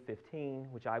story in Luke 15,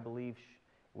 which I believe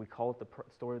we call it the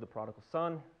story of the prodigal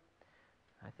son.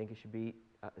 I think it should be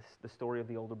the story of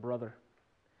the older brother.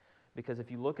 Because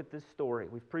if you look at this story,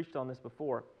 we've preached on this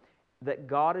before, that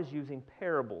God is using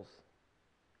parables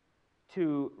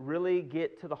to really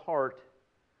get to the heart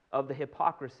of the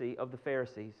hypocrisy of the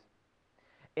Pharisees.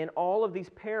 And all of these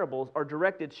parables are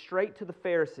directed straight to the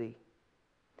Pharisee.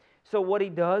 So what He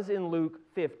does in Luke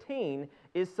 15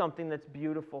 is something that's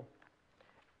beautiful.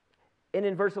 And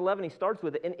in verse 11, he starts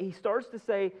with it. And he starts to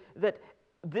say that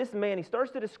this man, he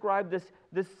starts to describe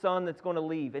this son that's going to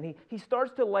leave. And he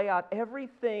starts to lay out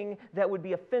everything that would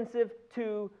be offensive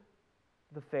to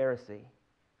the Pharisee.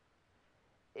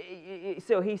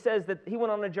 So he says that he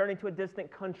went on a journey to a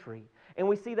distant country. And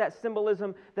we see that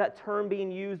symbolism, that term being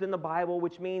used in the Bible,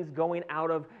 which means going out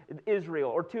of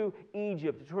Israel or to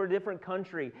Egypt, to a different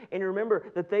country. And you remember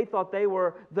that they thought they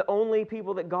were the only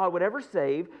people that God would ever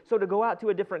save. So to go out to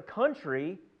a different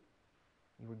country,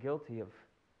 you were guilty of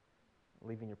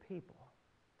leaving your people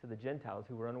to the Gentiles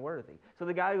who were unworthy. So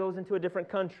the guy goes into a different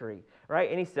country, right?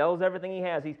 And he sells everything he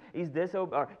has. He's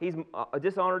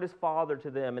dishonored his father to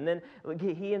them. And then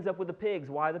he ends up with the pigs.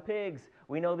 Why the pigs?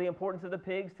 We know the importance of the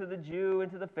pigs to the Jew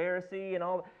and to the Pharisee and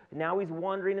all. Now he's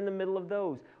wandering in the middle of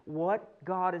those. What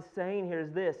God is saying here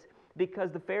is this.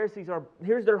 Because the Pharisees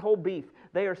here's their whole beef.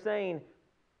 They are saying,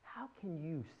 how can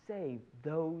you save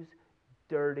those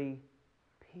dirty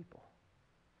people?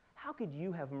 How could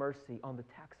you have mercy on the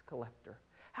tax collector?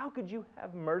 How could you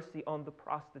have mercy on the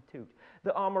prostitute,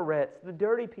 the Amorettes, the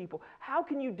dirty people? How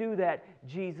can you do that,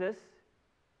 Jesus?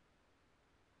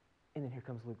 And then here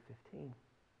comes Luke 15.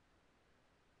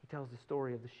 He tells the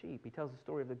story of the sheep. He tells the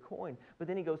story of the coin. But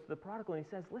then he goes to the prodigal and he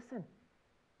says, listen,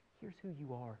 here's who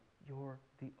you are. You're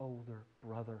the older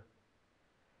brother.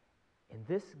 And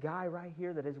this guy right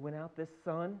here that has went out, this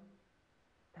son,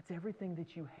 that's everything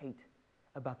that you hate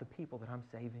about the people that I'm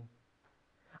saving.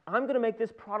 I'm going to make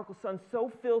this prodigal son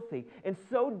so filthy and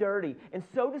so dirty and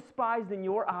so despised in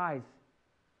your eyes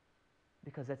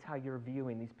because that's how you're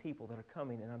viewing these people that are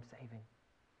coming and I'm saving.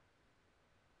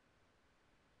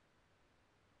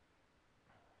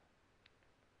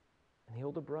 And the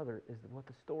older brother is what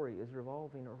the story is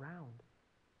revolving around.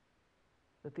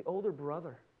 That the older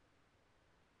brother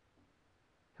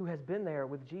who has been there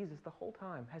with Jesus the whole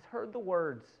time has heard the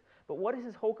words, but what is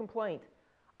his whole complaint?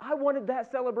 I wanted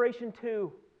that celebration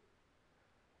too.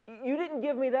 You didn't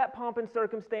give me that pomp and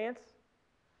circumstance.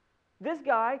 This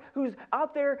guy who's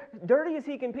out there dirty as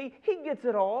he can be, he gets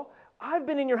it all. I've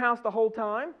been in your house the whole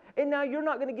time, and now you're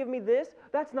not going to give me this?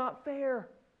 That's not fair.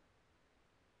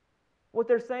 What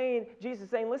they're saying, Jesus is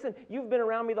saying, listen, you've been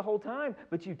around me the whole time,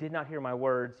 but you did not hear my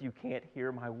words. You can't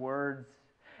hear my words.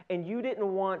 And you didn't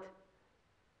want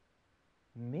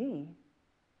me.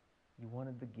 You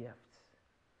wanted the gifts.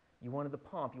 You wanted the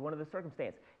pomp. You wanted the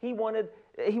circumstance. He wanted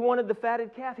the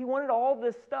fatted calf. He wanted all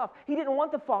this stuff. He didn't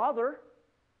want the Father.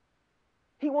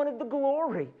 He wanted the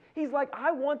glory. He's like,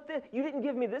 I want this. You didn't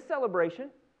give me this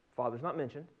celebration. Father's not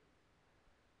mentioned.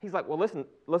 He's like, well, listen,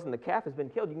 the calf has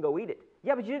been killed. You can go eat it.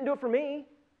 Yeah, but you didn't do it for me.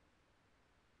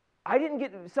 I didn't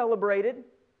get celebrated,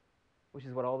 which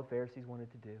is what all the Pharisees wanted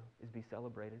to do, is be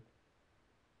celebrated.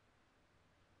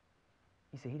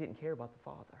 You see, he didn't care about the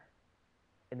Father.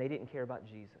 And they didn't care about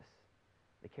Jesus.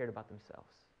 They cared about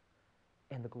themselves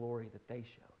and the glory that they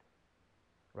showed.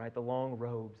 Right? The long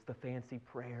robes, the fancy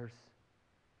prayers.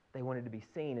 They wanted to be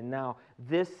seen. And now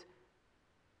this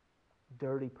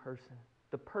dirty person,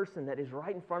 the person that is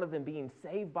right in front of them being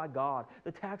saved by God,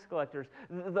 the tax collectors,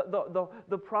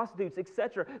 the prostitutes,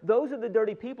 etc. Those are the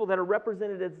dirty people that are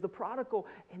represented as the prodigal,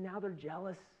 and now they're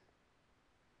jealous.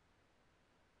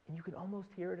 And you can almost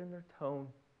hear it in their tone.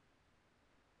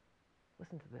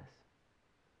 Listen to this.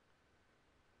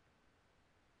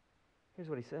 Here's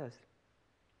what he says.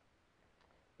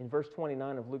 In verse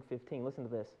 29 of Luke 15, listen to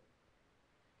this.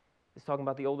 He's talking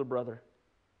about the older brother.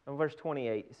 In verse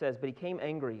 28, it says, but he came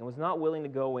angry and was not willing to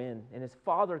go in. And his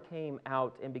father came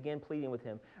out and began pleading with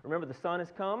him. Remember, the son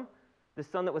has come. The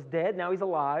son that was dead, now he's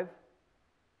alive.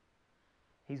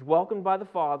 He's welcomed by the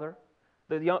father.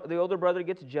 The older brother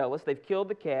gets jealous. They've killed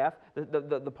the calf.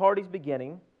 The party's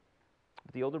beginning.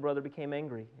 But the older brother became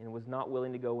angry and was not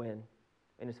willing to go in.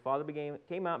 And his father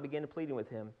came out and began pleading with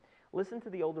him. Listen to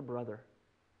the older brother.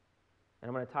 And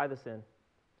I'm going to tie this in.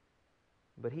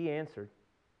 But he answered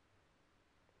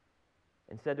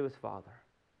and said to his father,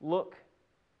 look,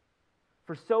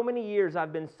 for so many years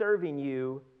I've been serving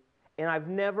you, and I've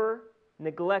never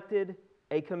neglected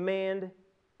a command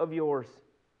of yours.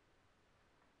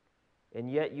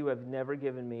 And yet you have never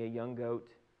given me a young goat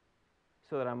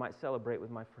so that I might celebrate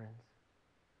with my friends.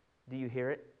 Do you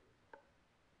hear it?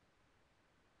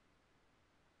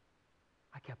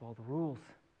 I kept all the rules.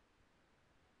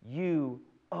 You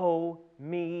owe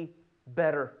me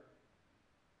better.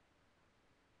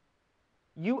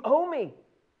 You owe me.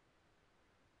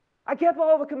 I kept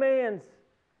all the commands.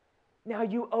 Now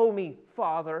you owe me,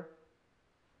 Father.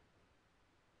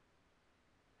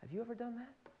 Have you ever done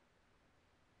that?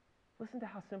 Listen to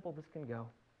how simple this can go.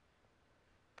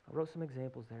 I wrote some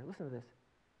examples there. Listen to this.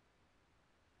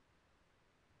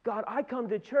 God, I come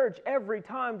to church every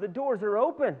time the doors are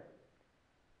open.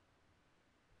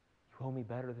 You owe me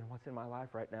better than what's in my life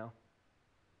right now.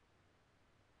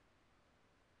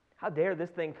 How dare this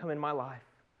thing come in my life?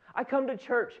 I come to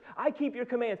church. I keep your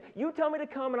commands. You tell me to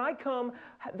come and I come.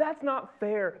 That's not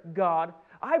fair, God.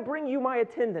 I bring you my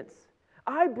attendance.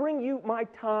 I bring you my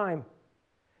time.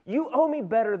 You owe me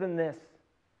better than this.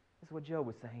 This is what Job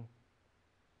was saying.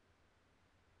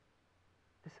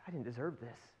 I didn't deserve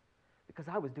this because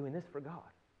I was doing this for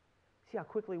God. See how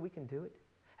quickly we can do it?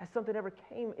 Has something ever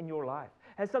came in your life?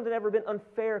 Has something ever been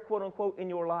unfair, quote unquote, in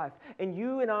your life? And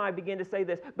you and I begin to say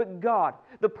this, but God,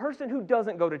 the person who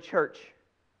doesn't go to church,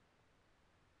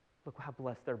 look how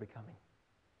blessed they're becoming.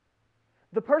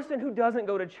 The person who doesn't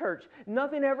go to church,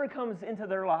 nothing ever comes into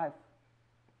their life.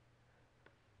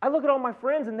 I look at all my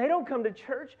friends and they don't come to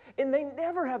church and they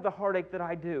never have the heartache that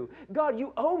I do. God,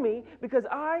 you owe me because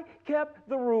I kept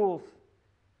the rules.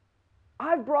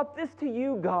 I've brought this to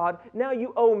you, God. Now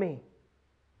you owe me.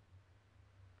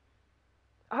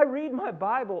 I read my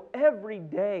Bible every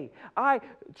day. I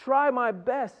try my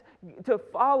best to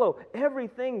follow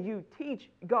everything you teach,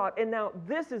 God. And now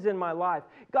this is in my life.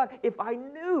 God, if I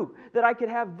knew that I could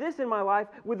have this in my life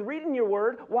with reading your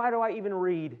word, why do I even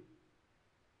read?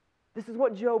 This is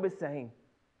what Job is saying.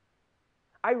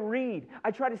 I read, I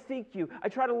try to seek you, I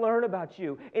try to learn about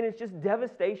you, and it's just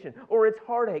devastation or it's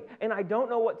heartache, and I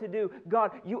don't know what to do. God,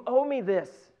 you owe me this.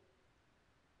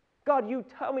 God, you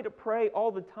tell me to pray all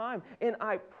the time, and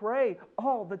I pray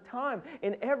all the time,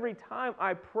 and every time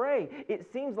I pray, it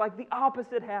seems like the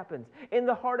opposite happens, and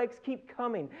the heartaches keep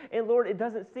coming, and Lord, it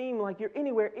doesn't seem like you're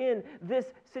anywhere in this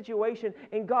situation,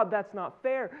 and God, that's not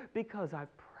fair, because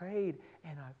I've prayed,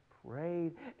 and I've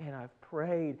prayed, and I've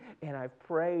prayed, and I've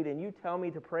prayed, and you tell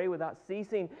me to pray without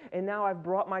ceasing, and now I've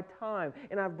brought my time,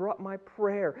 and I've brought my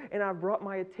prayer, and I've brought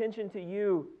my attention to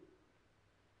you,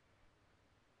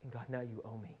 and God, now you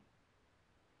owe me.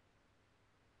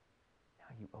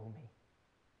 You owe me.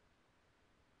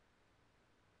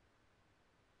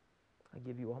 I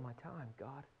give you all my time,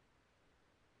 God.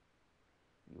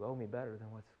 You owe me better than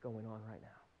what's going on right now.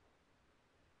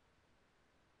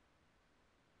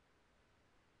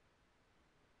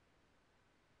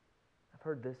 I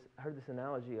heard this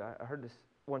analogy. I heard this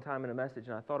one time in a message,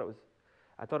 and I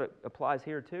thought it applies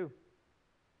here too.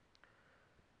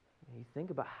 You think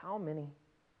about how many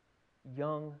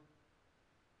young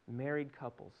married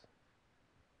couples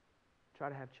try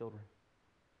to have children,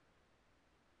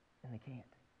 and they can't.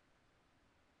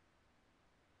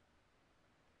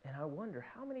 And I wonder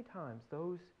how many times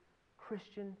those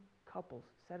Christian couples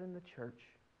sat in the church,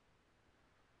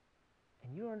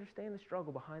 and you understand the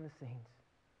struggle behind the scenes,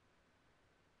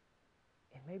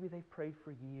 and maybe they've prayed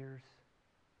for years.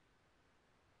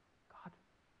 God,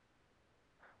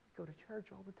 we go to church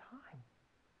all the time.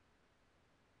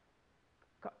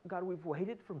 God, we've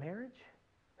waited for marriage.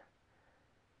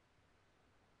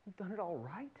 We've done it all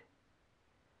right.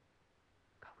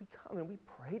 God, we come and we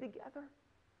pray together.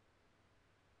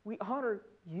 We honor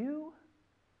you.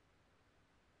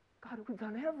 God, we've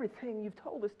done everything you've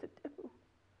told us to do.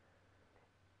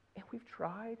 And we've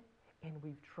tried, and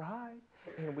we've tried,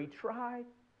 and we tried.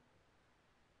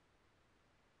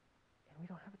 And we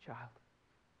don't have a child.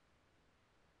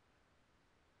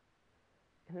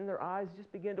 And then their eyes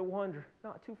just begin to wander,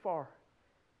 not too far,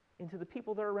 into the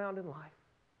people they're around in life.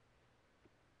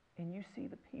 And you see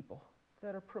the people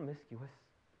that are promiscuous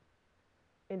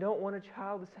and don't want a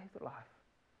child to save their life.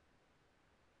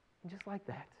 And just like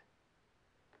that,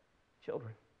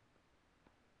 children.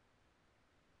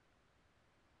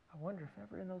 I wonder if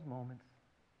ever in those moments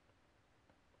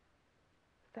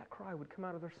that cry would come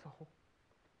out of their soul.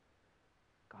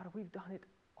 God, we've done it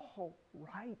all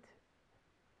right.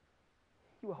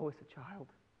 You owe us a child.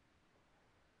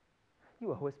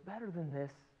 You owe us better than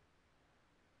this.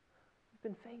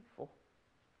 Been faithful.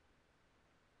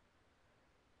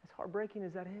 As heartbreaking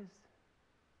as that is,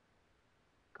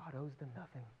 God owes them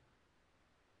nothing.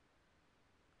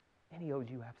 And He owes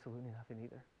you absolutely nothing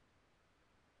either.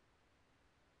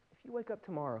 If you wake up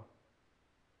tomorrow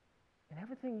and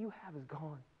everything you have is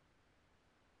gone,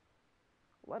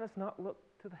 let us not look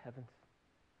to the heavens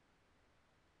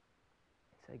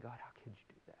and say, God, how could you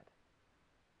do that?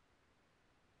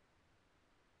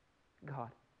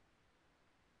 God,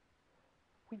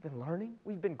 we've been learning.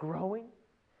 We've been growing.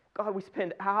 God, we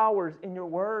spend hours in your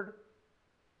word.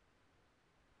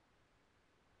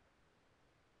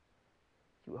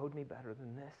 You owed me better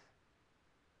than this.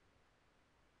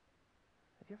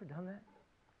 Have you ever done that?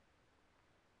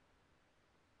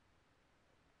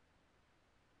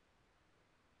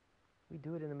 We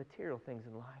do it in the material things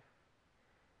in life.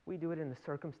 We do it in the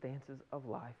circumstances of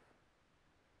life.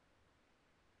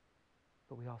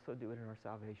 But we also do it in our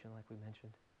salvation, like we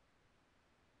mentioned.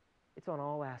 It's on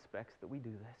all aspects that we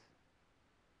do this.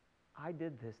 I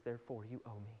did this, therefore you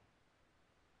owe me.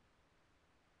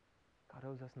 God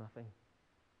owes us nothing.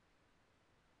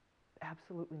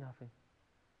 Absolutely nothing.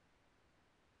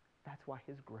 That's why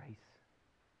His grace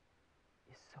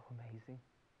is so amazing.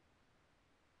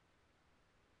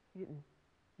 You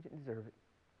didn't deserve it.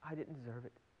 I didn't deserve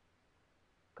it.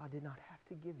 God did not have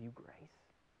to give you grace.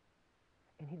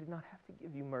 And He did not have to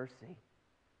give you mercy.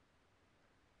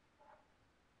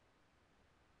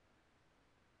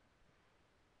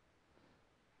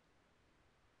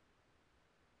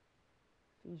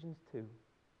 Ephesians 2,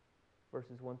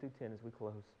 verses 1 through 10 as we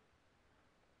close.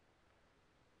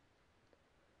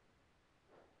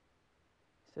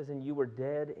 It says, "And you were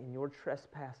dead in your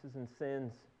trespasses and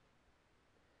sins,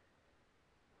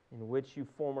 in which you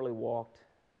formerly walked,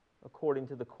 according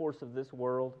to the course of this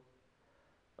world,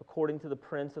 according to the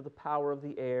prince of the power of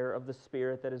the air, of the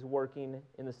spirit that is working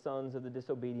in the sons of the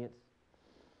disobedience.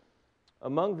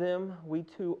 Among them we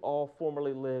too all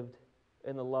formerly lived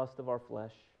in the lust of our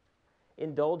flesh,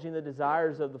 indulging the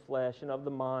desires of the flesh and of the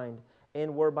mind,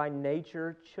 and were by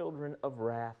nature children of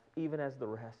wrath, even as the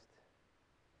rest.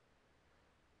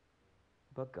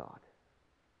 But God."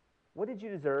 What did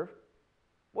you deserve?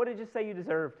 What did you say you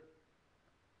deserved?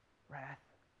 Wrath.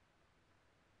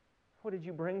 What did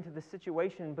you bring to the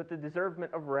situation but the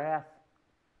deservement of wrath?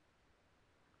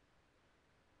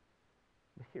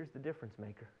 But here's the difference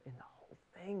maker in the whole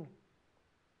thing.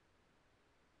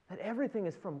 That everything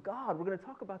is from God. We're going to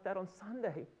talk about that on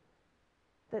Sunday.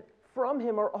 That from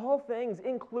Him are all things,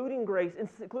 including grace,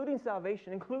 including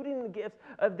salvation, including the gifts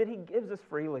that He gives us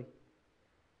freely.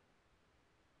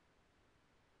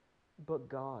 But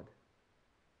God,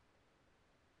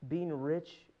 being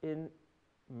rich in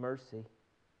mercy,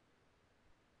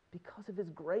 because of His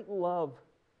great love,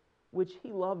 which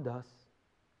He loved us,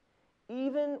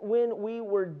 even when we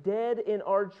were dead in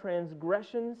our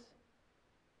transgressions,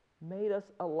 made us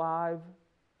alive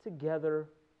together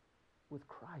with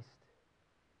Christ.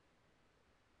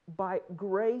 By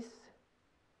grace,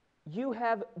 you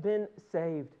have been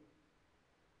saved.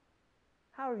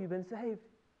 How have you been saved?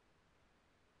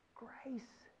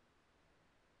 Grace.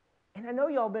 And I know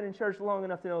y'all been in church long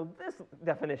enough to know this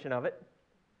definition of it.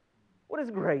 What is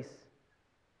grace?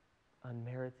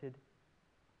 Unmerited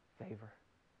favor.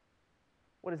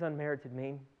 What does unmerited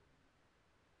mean?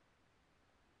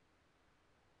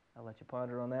 I'll let you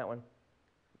ponder on that one.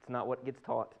 It's not what gets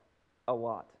taught a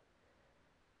lot.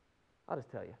 I'll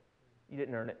just tell you, you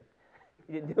didn't earn it.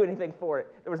 You didn't do anything for it.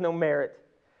 There was no merit.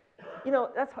 You know,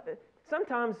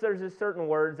 sometimes there's just certain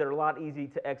words that are a lot easy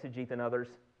to exegete than others.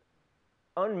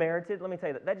 Unmerited, let me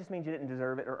tell you that just means you didn't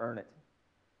deserve it or earn it.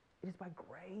 It is by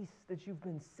grace that you've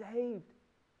been saved.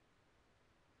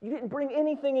 You didn't bring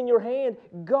anything in your hand.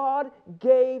 God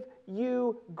gave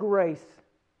you grace.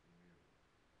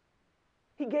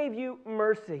 He gave you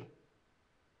mercy.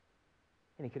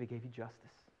 And He could have gave you justice.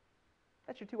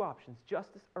 That's your two options,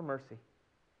 justice or mercy.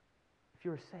 If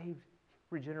you're a saved,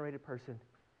 regenerated person,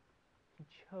 He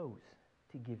chose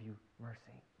to give you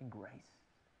mercy and grace.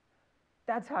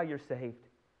 That's how you're saved.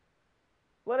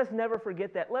 Let us never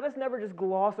forget that. Let us never just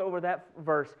gloss over that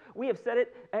verse. We have said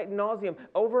it ad nauseum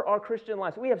over our Christian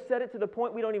lives. We have said it to the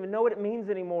point we don't even know what it means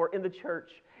anymore in the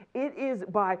church. It is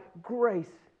by grace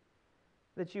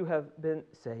that you have been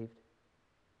saved.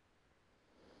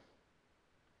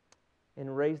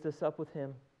 And raised us up with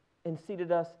Him and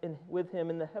seated us with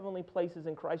Him in the heavenly places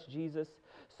in Christ Jesus,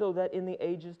 so that in the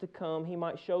ages to come He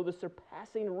might show the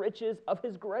surpassing riches of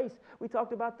His grace. We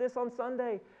talked about this on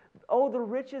Sunday. Oh, the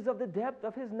riches of the depth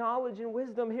of His knowledge and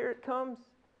wisdom. Here it comes.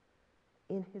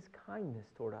 In His kindness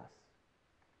toward us.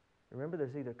 Remember,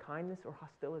 there's either kindness or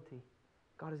hostility.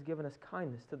 God has given us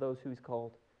kindness to those who He's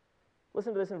called.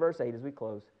 Listen to this in verse 8 as we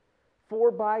close. For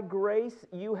by grace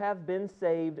you have been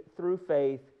saved through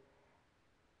faith,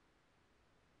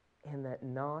 and that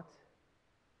not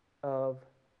of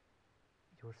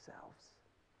yourselves.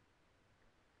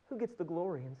 Who gets the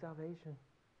glory in salvation?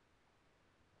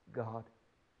 God.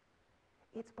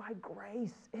 It's by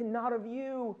grace and not of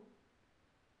you.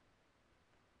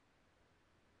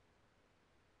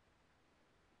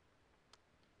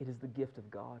 It is the gift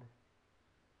of God.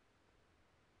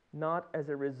 Not as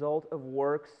a result of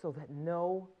works, so that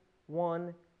no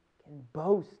one can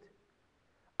boast.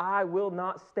 I will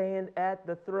not stand at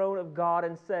the throne of God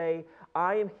and say,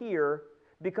 I am here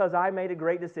because I made a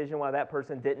great decision while that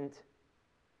person didn't.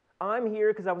 I'm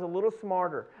here because I was a little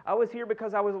smarter. I was here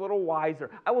because I was a little wiser.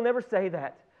 I will never say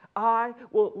that. I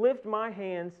will lift my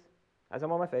hands as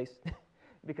I'm on my face,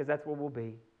 because that's where we'll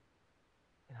be.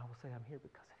 And I will say, I'm here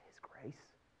because of His grace.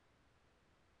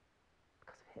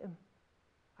 Because of Him.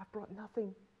 I've brought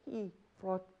nothing. He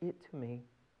brought it to me.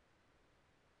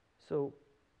 So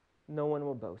no one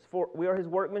will boast. For we are His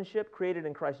workmanship, created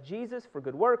in Christ Jesus for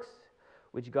good works,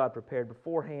 which God prepared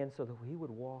beforehand so that we would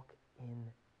walk in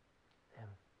them.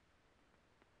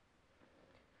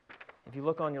 If you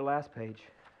look on your last page,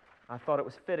 I thought it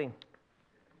was fitting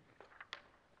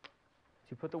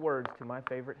to put the words to my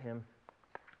favorite hymn,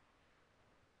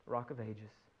 Rock of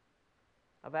Ages.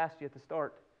 I've asked you at the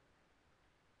start,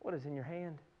 what is in your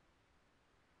hand?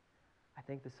 I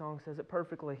think the song says it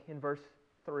perfectly in verse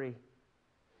 3.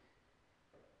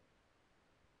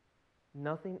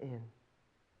 Nothing in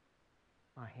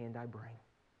my hand I bring.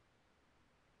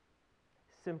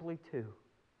 Simply to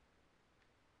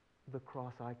the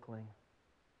cross I cling.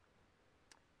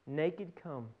 Naked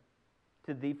come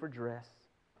to Thee for dress.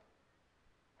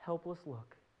 Helpless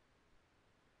look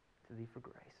to Thee for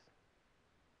grace.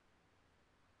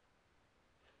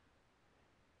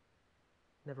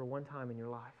 Never one time in your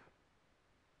life,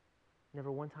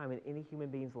 never one time in any human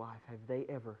being's life have they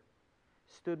ever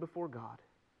stood before God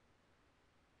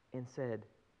and said,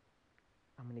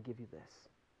 I'm going to give you this,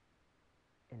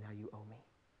 and now you owe me.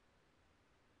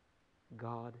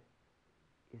 God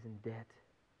is in debt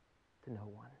to no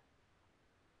one.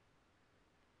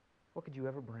 What could you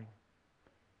ever bring?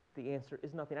 The answer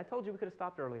is nothing. I told you we could have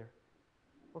stopped earlier.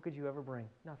 What could you ever bring?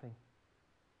 Nothing.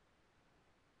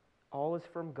 All is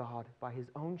from God by His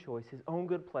own choice, His own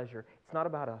good pleasure. It's not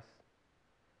about us.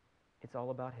 It's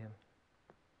all about Him.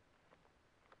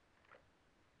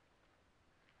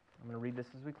 I'm going to read this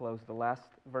as we close, the last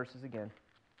verses again.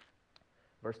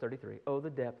 Verse 33. Oh, the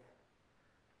depth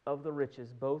of the riches,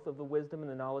 both of the wisdom and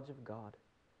the knowledge of God.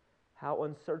 How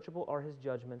unsearchable are His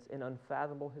judgments and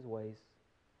unfathomable His ways.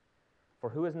 For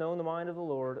who has known the mind of the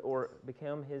Lord, or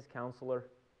become His counselor?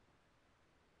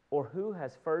 Or who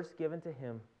has first given to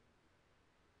Him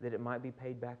that it might be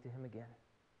paid back to Him again?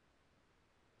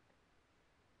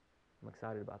 I'm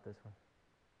excited about this one.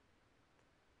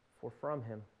 For from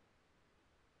Him,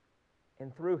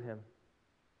 and through Him,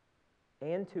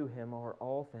 and to Him are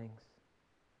all things.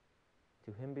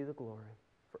 To Him be the glory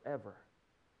forever.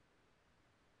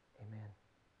 Amen.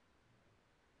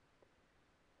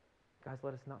 Guys,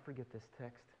 let us not forget this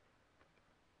text.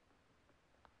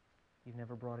 You've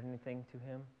never brought anything to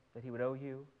Him that He would owe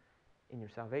you in your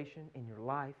salvation, in your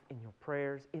life, in your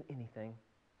prayers, in anything.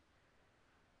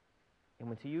 And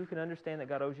until you can understand that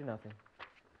God owes you nothing,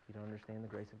 you don't understand the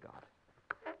grace of God.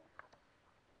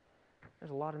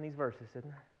 There's a lot in these verses, isn't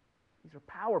there? These are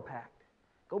power-packed.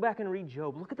 Go back and read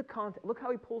Job. Look at the content. Look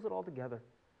how he pulls it all together.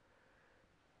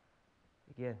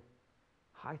 Again,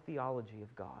 high theology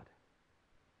of God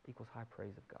equals high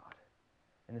praise of God.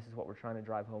 And this is what we're trying to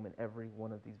drive home in every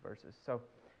one of these verses. So,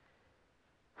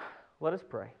 let us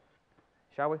pray.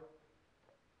 Shall we?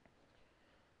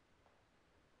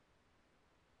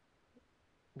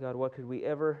 God, what could we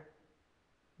ever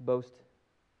boast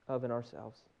of in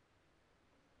ourselves?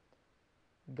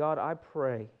 God, I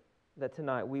pray that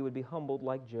tonight we would be humbled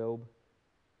like Job.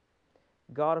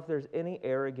 God, if there's any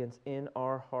arrogance in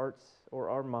our hearts or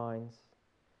our minds,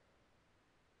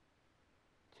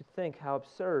 to think how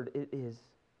absurd it is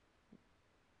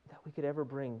that we could ever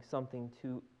bring something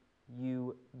to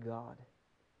you, God,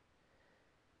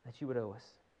 that you would owe us.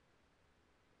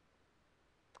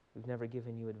 We've never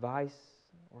given you advice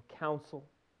or counsel.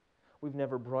 We've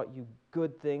never brought you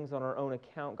good things on our own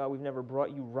account. God, we've never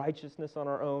brought you righteousness on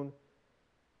our own.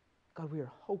 God, we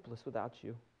are hopeless without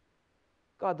you.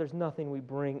 God, there's nothing we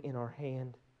bring in our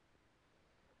hand.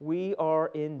 We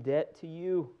are in debt to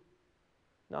you,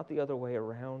 not the other way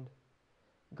around.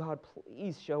 God,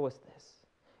 please show us this.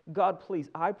 God, please,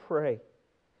 I pray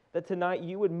that tonight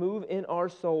you would move in our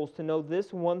souls to know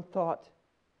this one thought,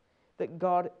 that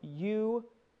God, you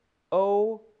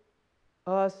owe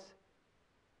us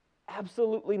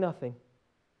absolutely nothing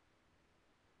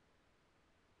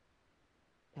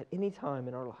at any time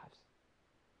in our lives.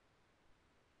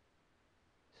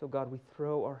 So God, we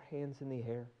throw our hands in the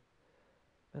air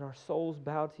and our souls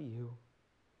bow to you,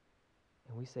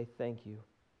 and we say thank you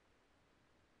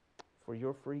for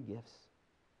your free gifts.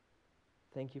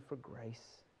 Thank you for grace.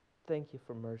 Thank you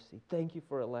for mercy. Thank you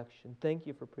for election. Thank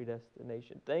you for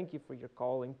predestination. Thank you for your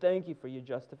calling. Thank you for your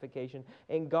justification.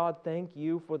 And God, thank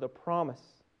you for the promise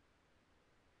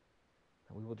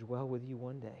that we will dwell with you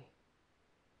one day.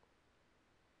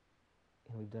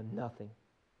 And we've done nothing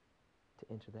to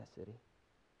enter that city.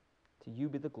 To you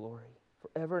be the glory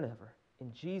forever and ever.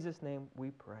 In Jesus' name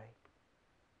we pray.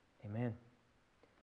 Amen.